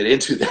to get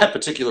into that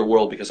particular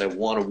world because I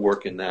want to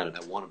work in that and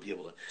I want to be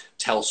able to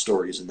tell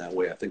stories in that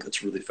way. I think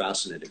that's really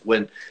fascinating.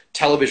 When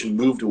television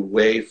moved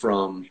away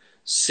from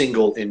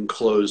single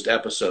enclosed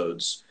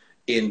episodes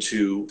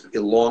into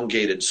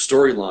elongated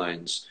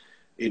storylines,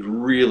 it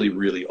really,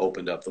 really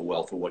opened up the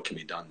wealth of what can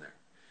be done there.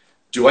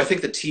 Do I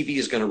think that TV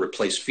is going to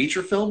replace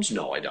feature films?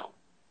 No, I don't.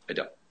 I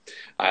don't.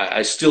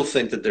 I still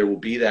think that there will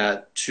be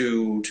that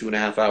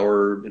 2.5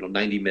 hour,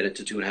 90-minute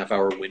to 2.5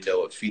 hour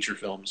window of feature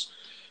films.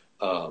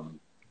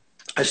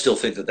 I still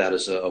think that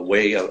is a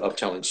way of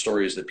telling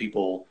stories that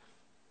people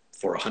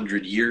for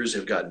 100 years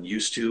have gotten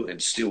used to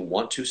and still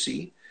want to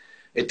see.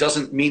 It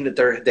doesn't mean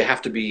that they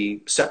have to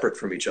be separate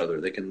from each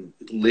other. They can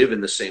live in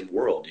the same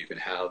world. You can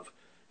have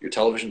your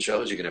television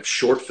shows, you can have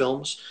short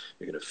films,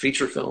 you can have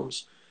feature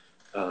films.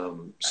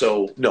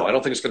 So no, I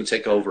don't think it's going to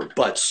take over,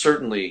 but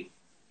certainly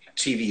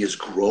TV is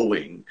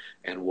growing,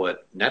 and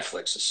what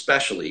Netflix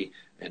especially,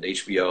 and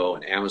HBO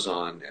and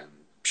Amazon and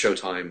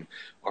Showtime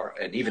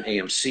and even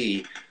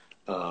AMC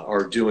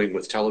are doing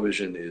with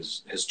television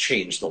has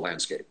changed the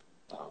landscape.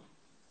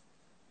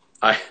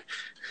 I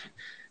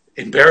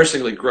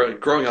embarrassingly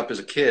growing up as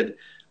a kid,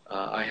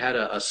 I had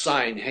a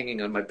sign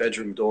hanging on my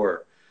bedroom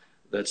door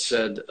that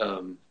said,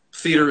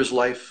 "Theater is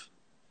life,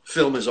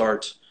 film is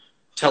art,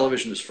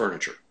 television is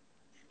furniture."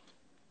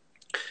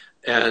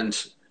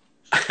 And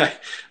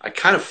I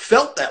kind of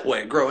felt that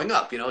way growing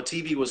up.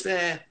 TV was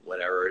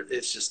whatever.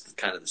 It's just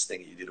kind of this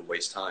thing you do to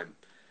waste time.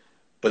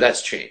 But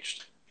that's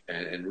changed.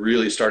 And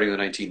really starting in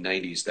the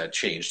 1990s, that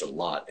changed a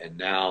lot. And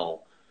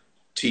now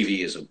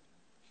TV is an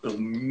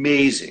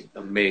amazing,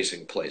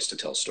 amazing place to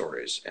tell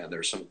stories. And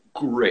there's some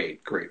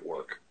great, great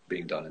work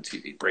being done in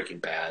TV. Breaking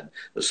Bad,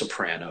 The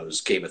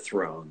Sopranos, Game of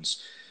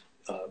Thrones.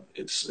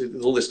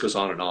 The list goes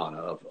on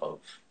of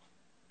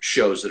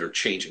shows that are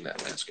changing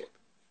that landscape.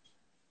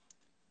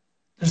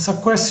 There's a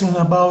question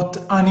about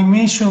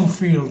animation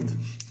field.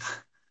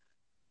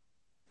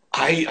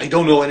 I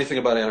don't know anything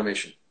about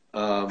animation.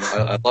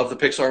 I love the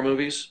Pixar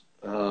movies,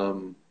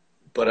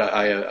 but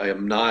I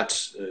am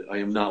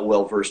not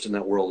well versed in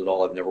that world at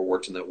all. I've never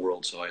worked in that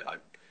world, so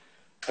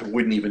I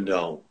wouldn't even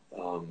know.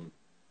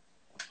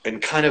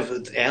 And kind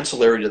of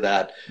ancillary to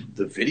that,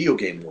 the video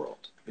game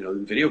world. The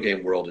video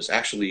game world is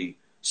actually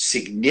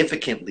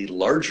significantly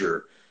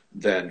larger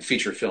than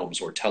feature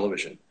films or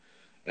television.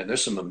 And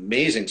there's some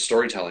amazing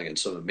storytelling and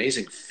some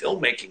amazing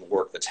filmmaking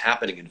work that's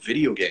happening in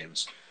video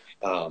games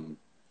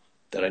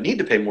that I need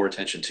to pay more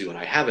attention to, and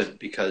I haven't,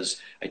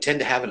 because I tend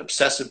to have an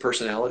obsessive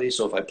personality.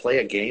 So if I play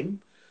a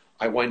game,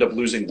 I wind up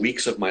losing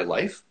weeks of my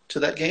life to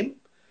that game.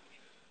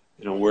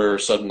 Where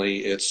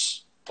suddenly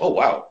it's, oh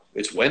wow,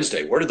 it's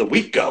Wednesday. Where did the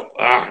week go?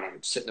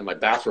 I'm sitting in my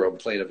bathrobe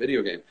playing a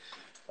video game.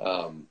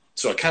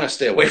 So I kind of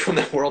stay away from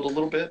that world a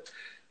little bit.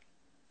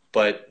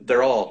 But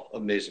they're all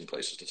amazing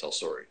places to tell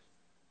story.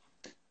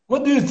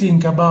 What do you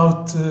think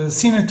about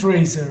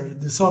CineTracer,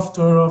 the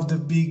software of the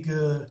big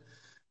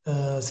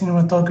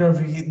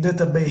cinematography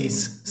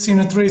database?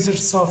 CineTracer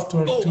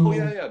software to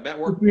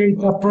create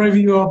a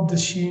preview of the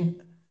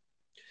scene.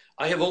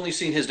 I have only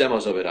seen his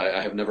demos of it.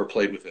 I have never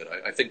played with it.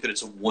 I think that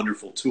it's a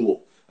wonderful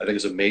tool. I think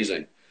it's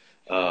amazing.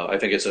 I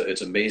think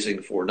it's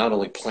amazing for not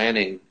only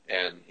planning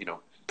and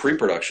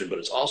pre-production, but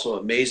it's also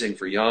amazing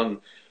for young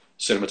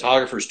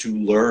cinematographers to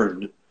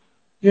learn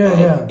Yeah,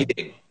 yeah.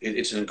 lighting.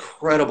 It's an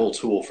incredible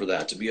tool for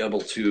that, to be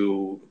able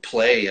to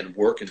play and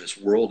work in this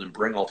world and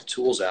bring all the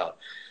tools out.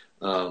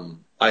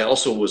 I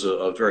also was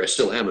I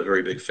still am a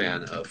very big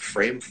fan of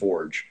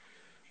FrameForge,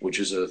 which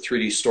is a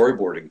 3D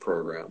storyboarding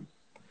program.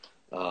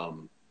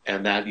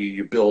 And that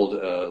you build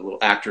little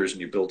actors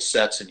and you build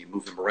sets and you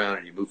move them around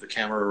and you move the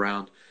camera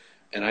around.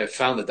 And I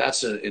found that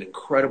that's an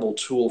incredible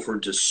tool for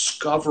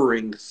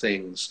discovering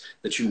things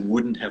that you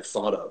wouldn't have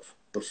thought of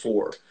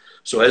before.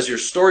 So as you're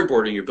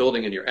storyboarding, you're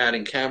building and you're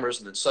adding cameras,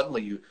 and then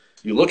suddenly you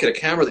look at a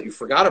camera that you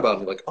forgot about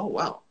and you're like, oh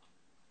wow,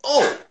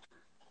 oh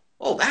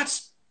oh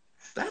that's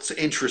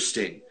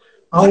interesting.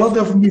 A What? lot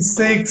of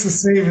mistakes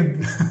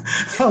saved.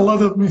 A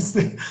lot of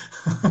mistakes.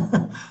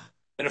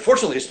 And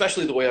unfortunately,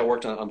 especially the way I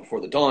worked on Before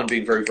the Dawn,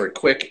 being very, very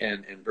quick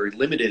and very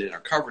limited in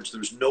our coverage, there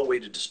was no way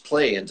to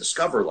display and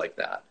discover like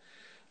that.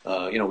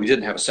 We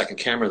didn't have a second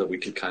camera that we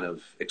could kind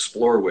of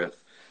explore with.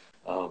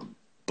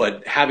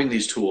 But having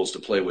these tools to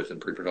play with in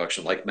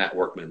pre-production, like Matt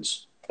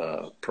Workman's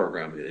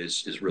program,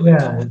 is really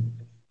Yeah.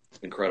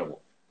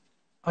 incredible.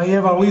 I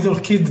have a little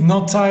kid,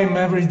 no time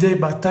every day,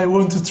 but I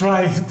want to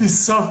try this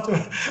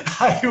software.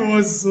 I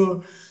was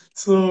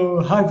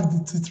so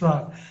hyped to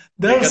try.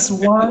 Yeah, you got There's the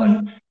family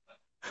life. one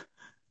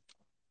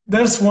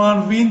there's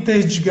one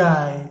vintage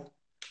guy.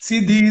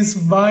 CDs,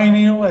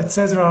 vinyl,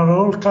 etc. are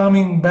all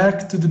coming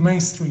back to the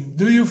mainstream.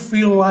 Do you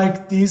feel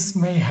like this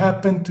may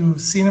happen to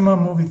cinema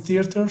movie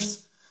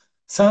theaters?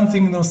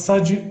 Something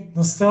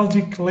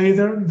nostalgic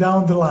later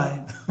down the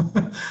line.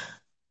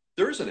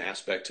 There is an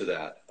aspect to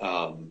that.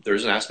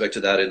 There's an aspect to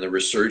that in the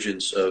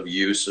resurgence of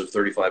use of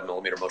 35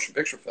 millimeter motion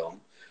picture film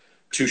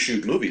to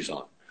shoot movies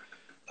on.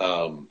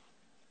 Um,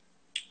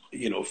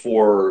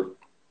 for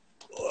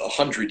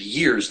 100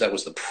 years, that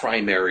was the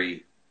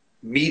primary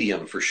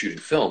medium for shooting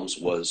films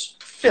was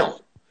film.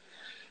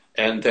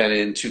 And then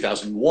in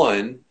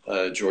 2001,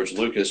 George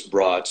Lucas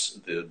brought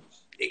the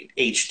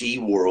HD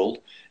world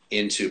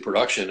into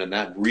production, and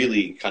that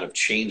really kind of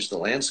changed the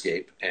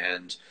landscape.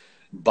 And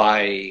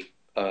by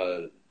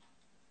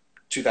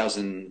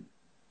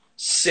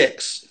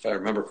 2006, if I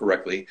remember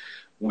correctly,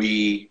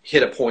 we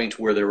hit a point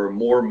where there were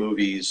more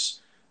movies.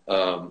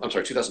 I'm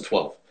sorry,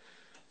 2012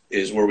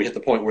 is where we hit the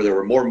point where there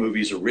were more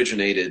movies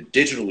originated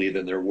digitally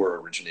than there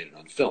were originated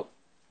on film.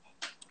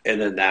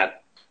 And then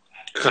that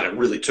kind of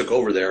really took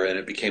over there, and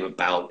it became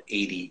about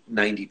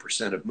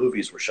 80–90% of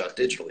movies were shot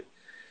digitally.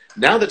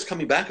 Now that's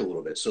coming back a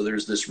little bit. So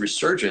there's this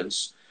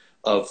resurgence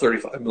of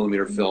 35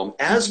 millimeter film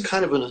as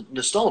kind of a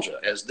nostalgia,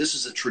 as this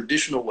is a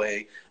traditional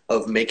way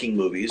of making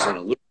movies and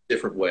a little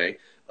different way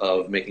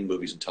of making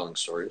movies and telling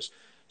stories.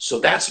 So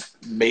that's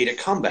made a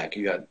comeback.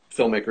 You got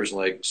filmmakers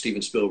like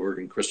Steven Spielberg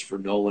and Christopher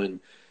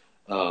Nolan,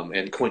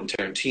 and Quentin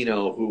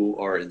Tarantino, who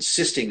are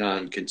insisting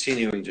on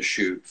continuing to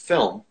shoot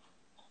film,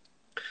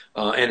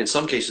 and in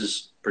some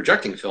cases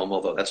projecting film,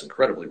 although that's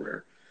incredibly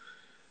rare.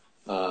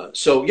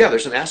 So yeah,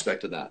 there's an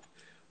aspect of that.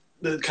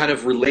 The kind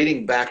of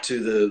relating back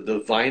to the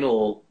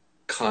vinyl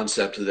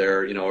concept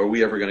there, are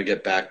we ever going to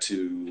get back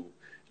to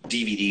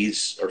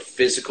DVDs or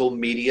physical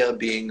media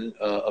being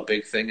a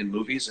big thing in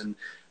movies? And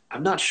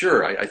I'm not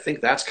sure. I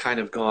think that's kind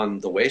of gone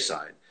the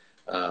wayside.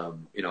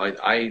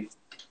 I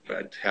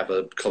have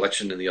a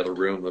collection in the other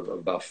room of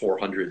about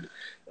 400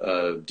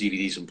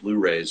 DVDs and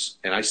Blu-rays,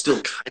 and I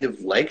still kind of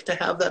like to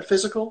have that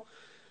physical,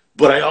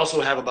 but I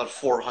also have about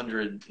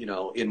 400,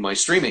 in my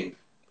streaming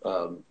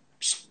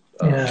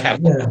Yeah,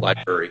 catalog yeah.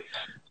 library.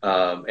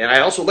 And I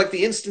also like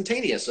the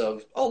instantaneous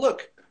of, oh,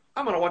 look,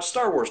 I'm going to watch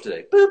Star Wars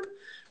today. Boop.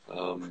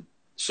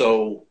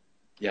 So,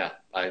 yeah,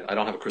 I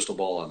don't have a crystal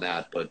ball on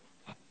that, but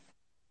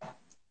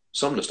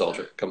some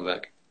nostalgia coming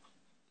back.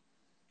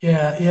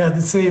 Yeah,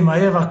 the same. I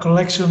have a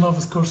collection of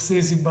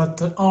Scorsese,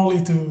 but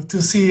only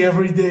to see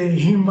every day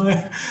in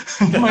my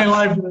in my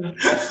library.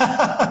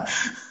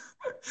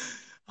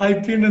 I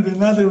pinned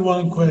another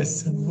one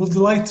question. Would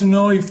like to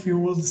know if you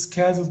would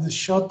schedule the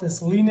shot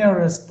as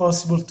linear as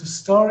possible to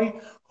story,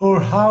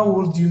 or how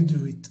would you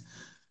do it?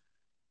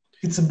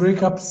 It's a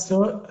breakup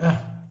story.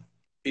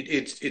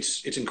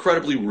 It's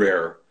incredibly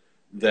rare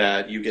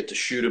that you get to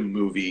shoot a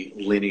movie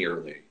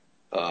linearly,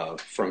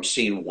 from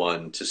scene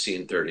 1 to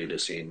scene 30 to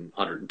scene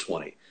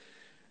 120.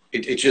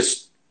 It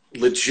just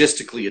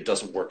logistically it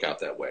doesn't work out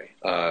that way.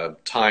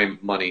 Time,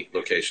 money,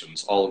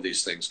 locations, all of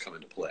these things come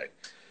into play.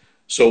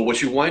 So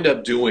what you wind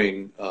up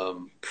doing,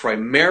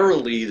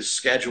 primarily the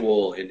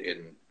schedule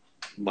in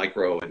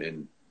micro and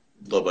in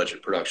low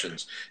budget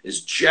productions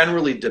is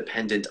generally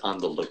dependent on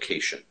the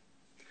location.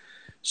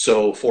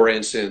 So, for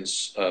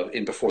instance,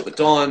 in Before the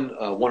Dawn,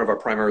 one of our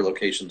primary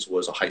locations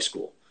was a high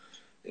school.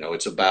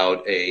 It's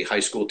about a high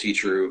school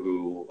teacher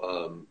who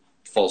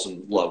falls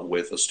in love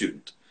with a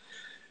student.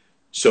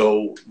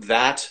 So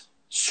that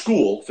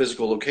school,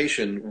 physical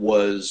location,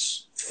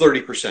 was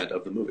 30%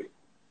 of the movie.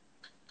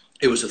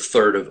 It was a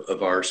third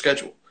of our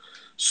schedule.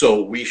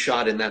 So we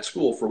shot in that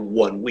school for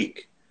 1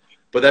 week.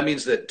 But that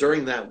means that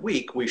during that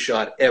week, we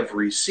shot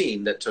every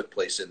scene that took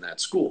place in that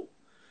school.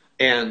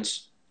 And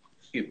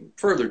even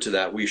further to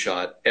that, we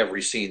shot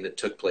every scene that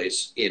took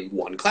place in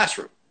one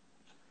classroom.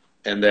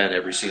 and then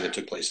every scene that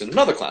took place in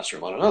another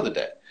classroom on another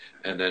day,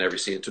 and then every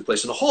scene that took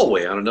place in a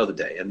hallway on another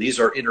day. And these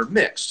are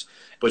intermixed,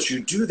 but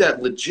you do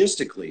that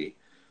logistically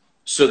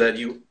so that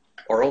you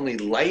are only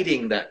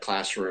lighting that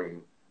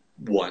classroom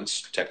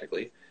once,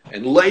 technically,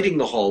 and lighting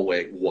the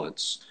hallway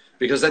once,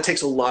 because that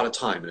takes a lot of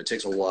time and it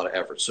takes a lot of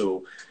effort.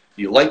 So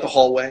you light the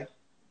hallway,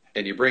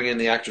 and you bring in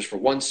the actors for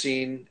one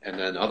scene, and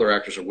then other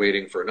actors are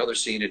waiting for another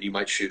scene, and you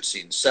might shoot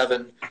scene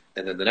 7,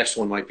 and then the next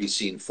one might be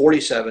scene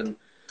 47,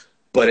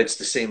 but it's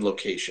the same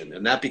location,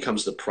 and that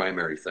becomes the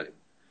primary thing.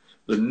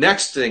 The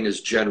next thing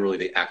is generally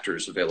the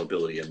actors'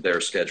 availability and their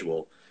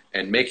schedule,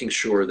 and making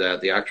sure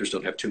that the actors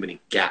don't have too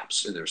many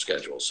gaps in their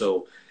schedule.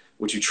 So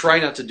what you try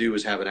not to do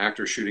is have an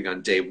actor shooting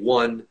on day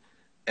 1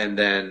 and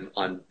then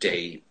on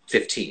day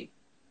 15.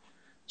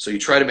 So you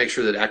try to make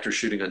sure that actors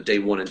shooting on day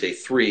 1 and day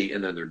 3,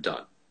 and then they're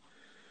done.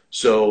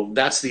 So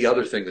that's the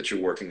other thing that you're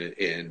working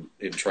in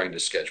trying to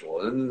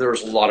schedule. And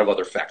there's a lot of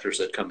other factors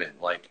that come in,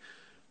 like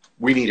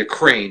we need a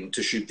crane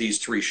to shoot these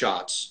 3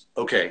 shots.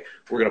 Okay,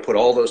 we're going to put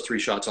all those 3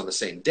 shots on the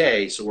same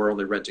day, so we're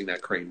only renting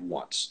that crane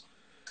once.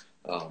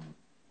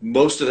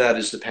 Most of that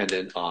is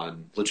dependent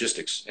on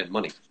logistics and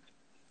money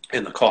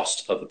and the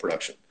cost of the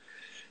production.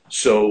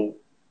 So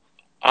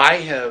I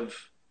have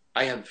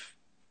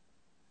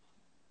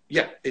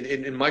yeah,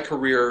 in my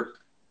career,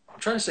 I'm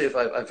trying to say if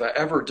I've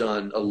ever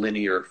done a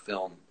linear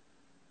film.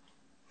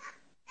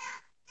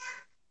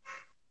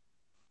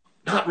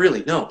 Not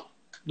really, no.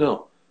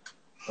 No.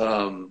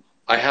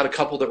 I had a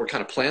couple that were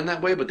kind of planned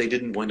that way, but they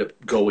didn't wind up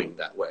going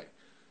that way.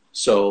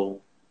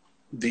 So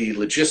the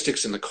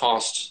logistics and the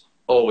costs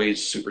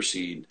always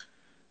supersede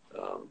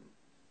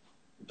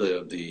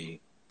the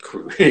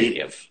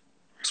creative,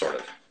 sort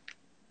of.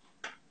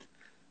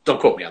 Don't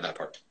quote me on that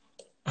part.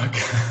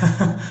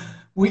 Okay.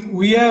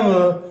 We have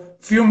a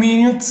few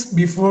minutes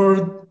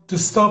before to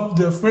stop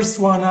the first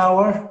 1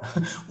 hour.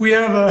 We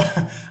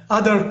have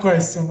other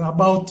question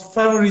about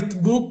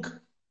favorite book.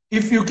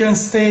 If you can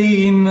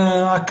stay in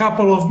a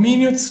couple of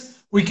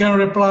minutes, we can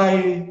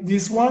reply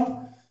this one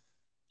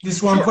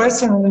Sure.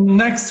 question, and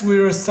next we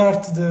will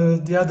start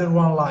the other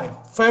one live.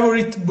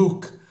 Favorite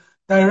book,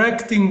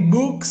 directing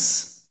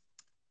books,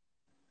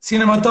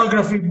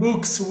 cinematography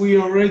books. We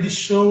already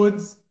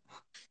showed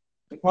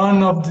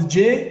one of the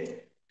J.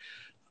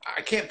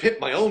 I can't pick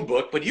my own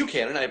book, but you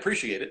can, and I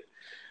appreciate it.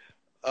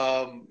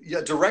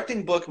 Yeah,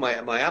 directing book,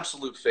 my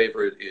absolute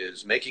favorite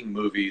is Making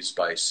Movies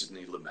by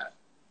Sidney Lumet.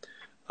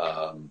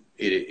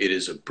 It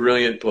is a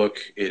brilliant book.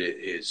 It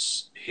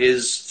is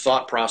his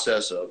thought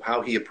process of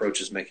how he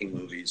approaches making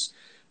movies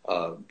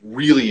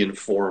really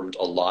informed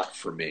a lot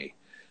for me.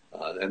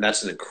 And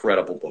that's an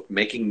incredible book.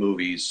 Making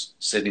Movies,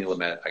 Sidney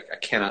Lumet. I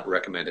cannot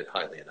recommend it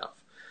highly enough.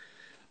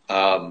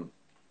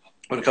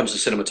 When it comes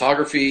to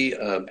cinematography,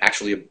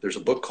 actually, there's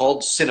a book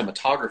called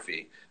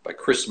Cinematography by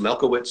Chris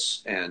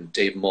Melkowitz and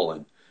Dave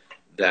Mullen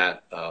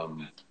that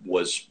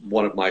was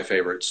one of my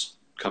favorites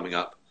coming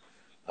up.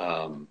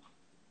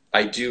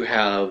 I do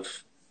have,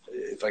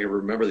 if I can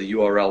remember the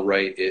URL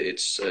right,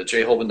 it's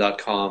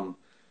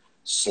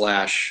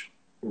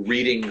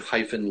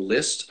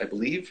jayholben.com/reading-list, I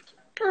believe,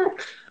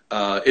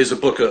 is a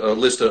book, a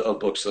list of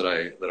books that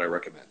I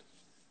recommend.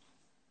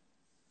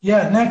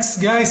 Yeah,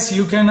 next, guys,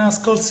 you can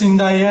ask also in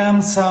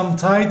DM some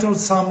title,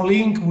 some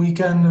link. We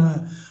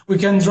can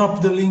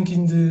drop the link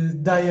in the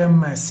DM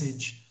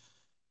message.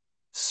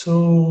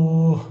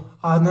 So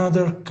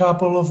another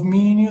couple of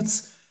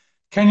minutes.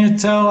 Can you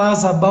tell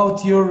us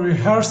about your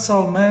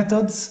rehearsal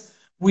methods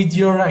with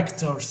your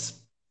actors?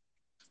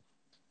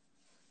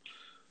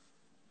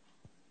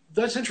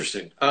 That's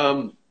interesting.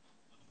 I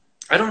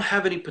don't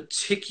have any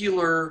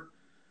particular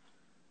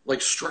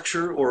like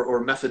structure or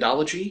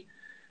methodology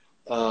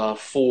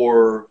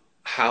for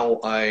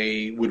how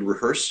I would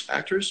rehearse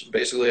actors.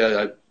 Basically,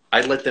 I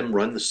let them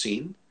run the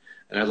scene,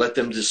 and I let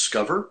them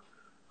discover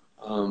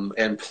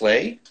and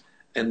play,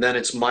 and then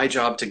it's my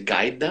job to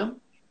guide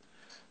them.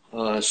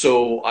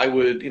 So I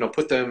would,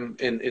 put them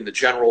in the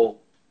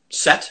general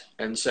set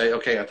and say,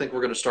 okay, I think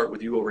we're going to start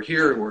with you over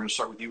here, and we're going to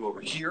start with you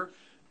over here,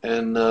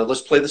 and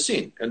let's play the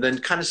scene, and then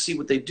kind of see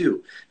what they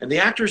do. And the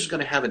actor is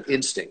going to have an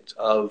instinct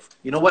of,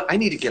 you know what, I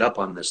need to get up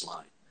on this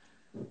line.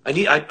 I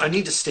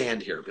need to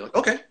stand here. Be like,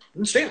 okay,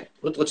 then stand.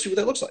 Let's see what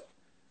that looks like.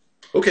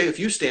 Okay, if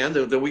you stand,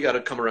 then we got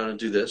to come around and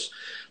do this.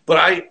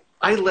 But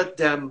I let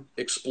them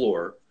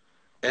explore,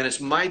 and it's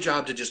my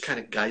job to just kind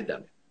of guide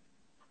them.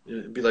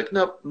 Be like,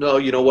 no,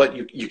 you know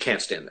what? You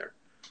can't stand there.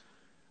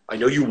 I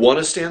know you want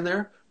to stand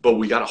there, but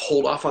we got to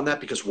hold off on that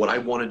because what I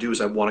want to do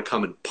is I want to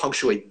come and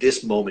punctuate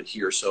this moment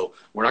here. So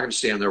we're not going to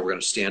stand there. We're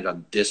going to stand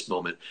on this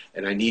moment,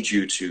 and I need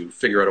you to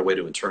figure out a way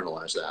to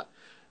internalize that.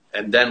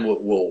 And then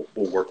we'll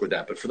work with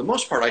that. But for the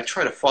most part, I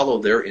try to follow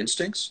their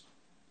instincts,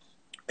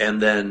 and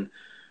then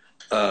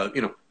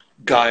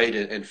guide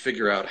and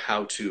figure out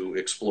how to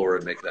explore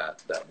and make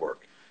that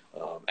work.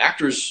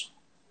 Actors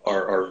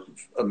are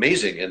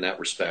amazing in that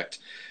respect,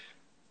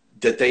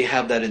 that they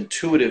have that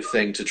intuitive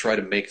thing to try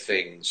to make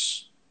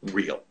things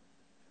real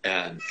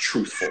and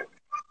truthful.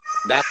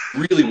 That's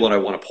really what I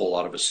want to pull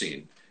out of a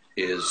scene,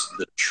 is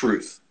the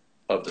truth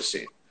of the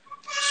scene.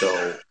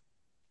 So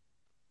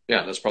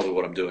yeah, that's probably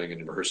what I'm doing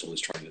in rehearsal,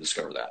 is trying to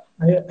discover that.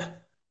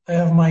 I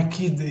have my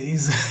kid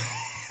is.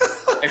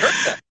 I heard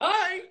that.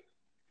 Hi.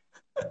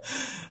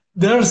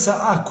 There's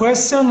a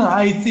question.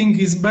 I think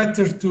is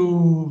better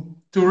to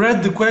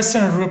read the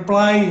question and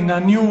reply in a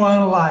new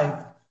one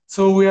live.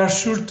 So we are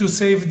sure to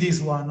save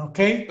this one.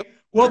 Okay. Sure.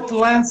 What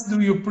lens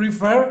do you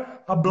prefer?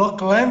 A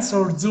block lens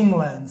or zoom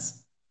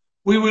lens?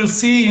 We will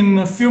see in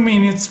a few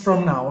minutes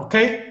from now.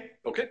 Okay.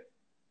 Okay.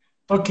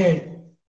 Okay.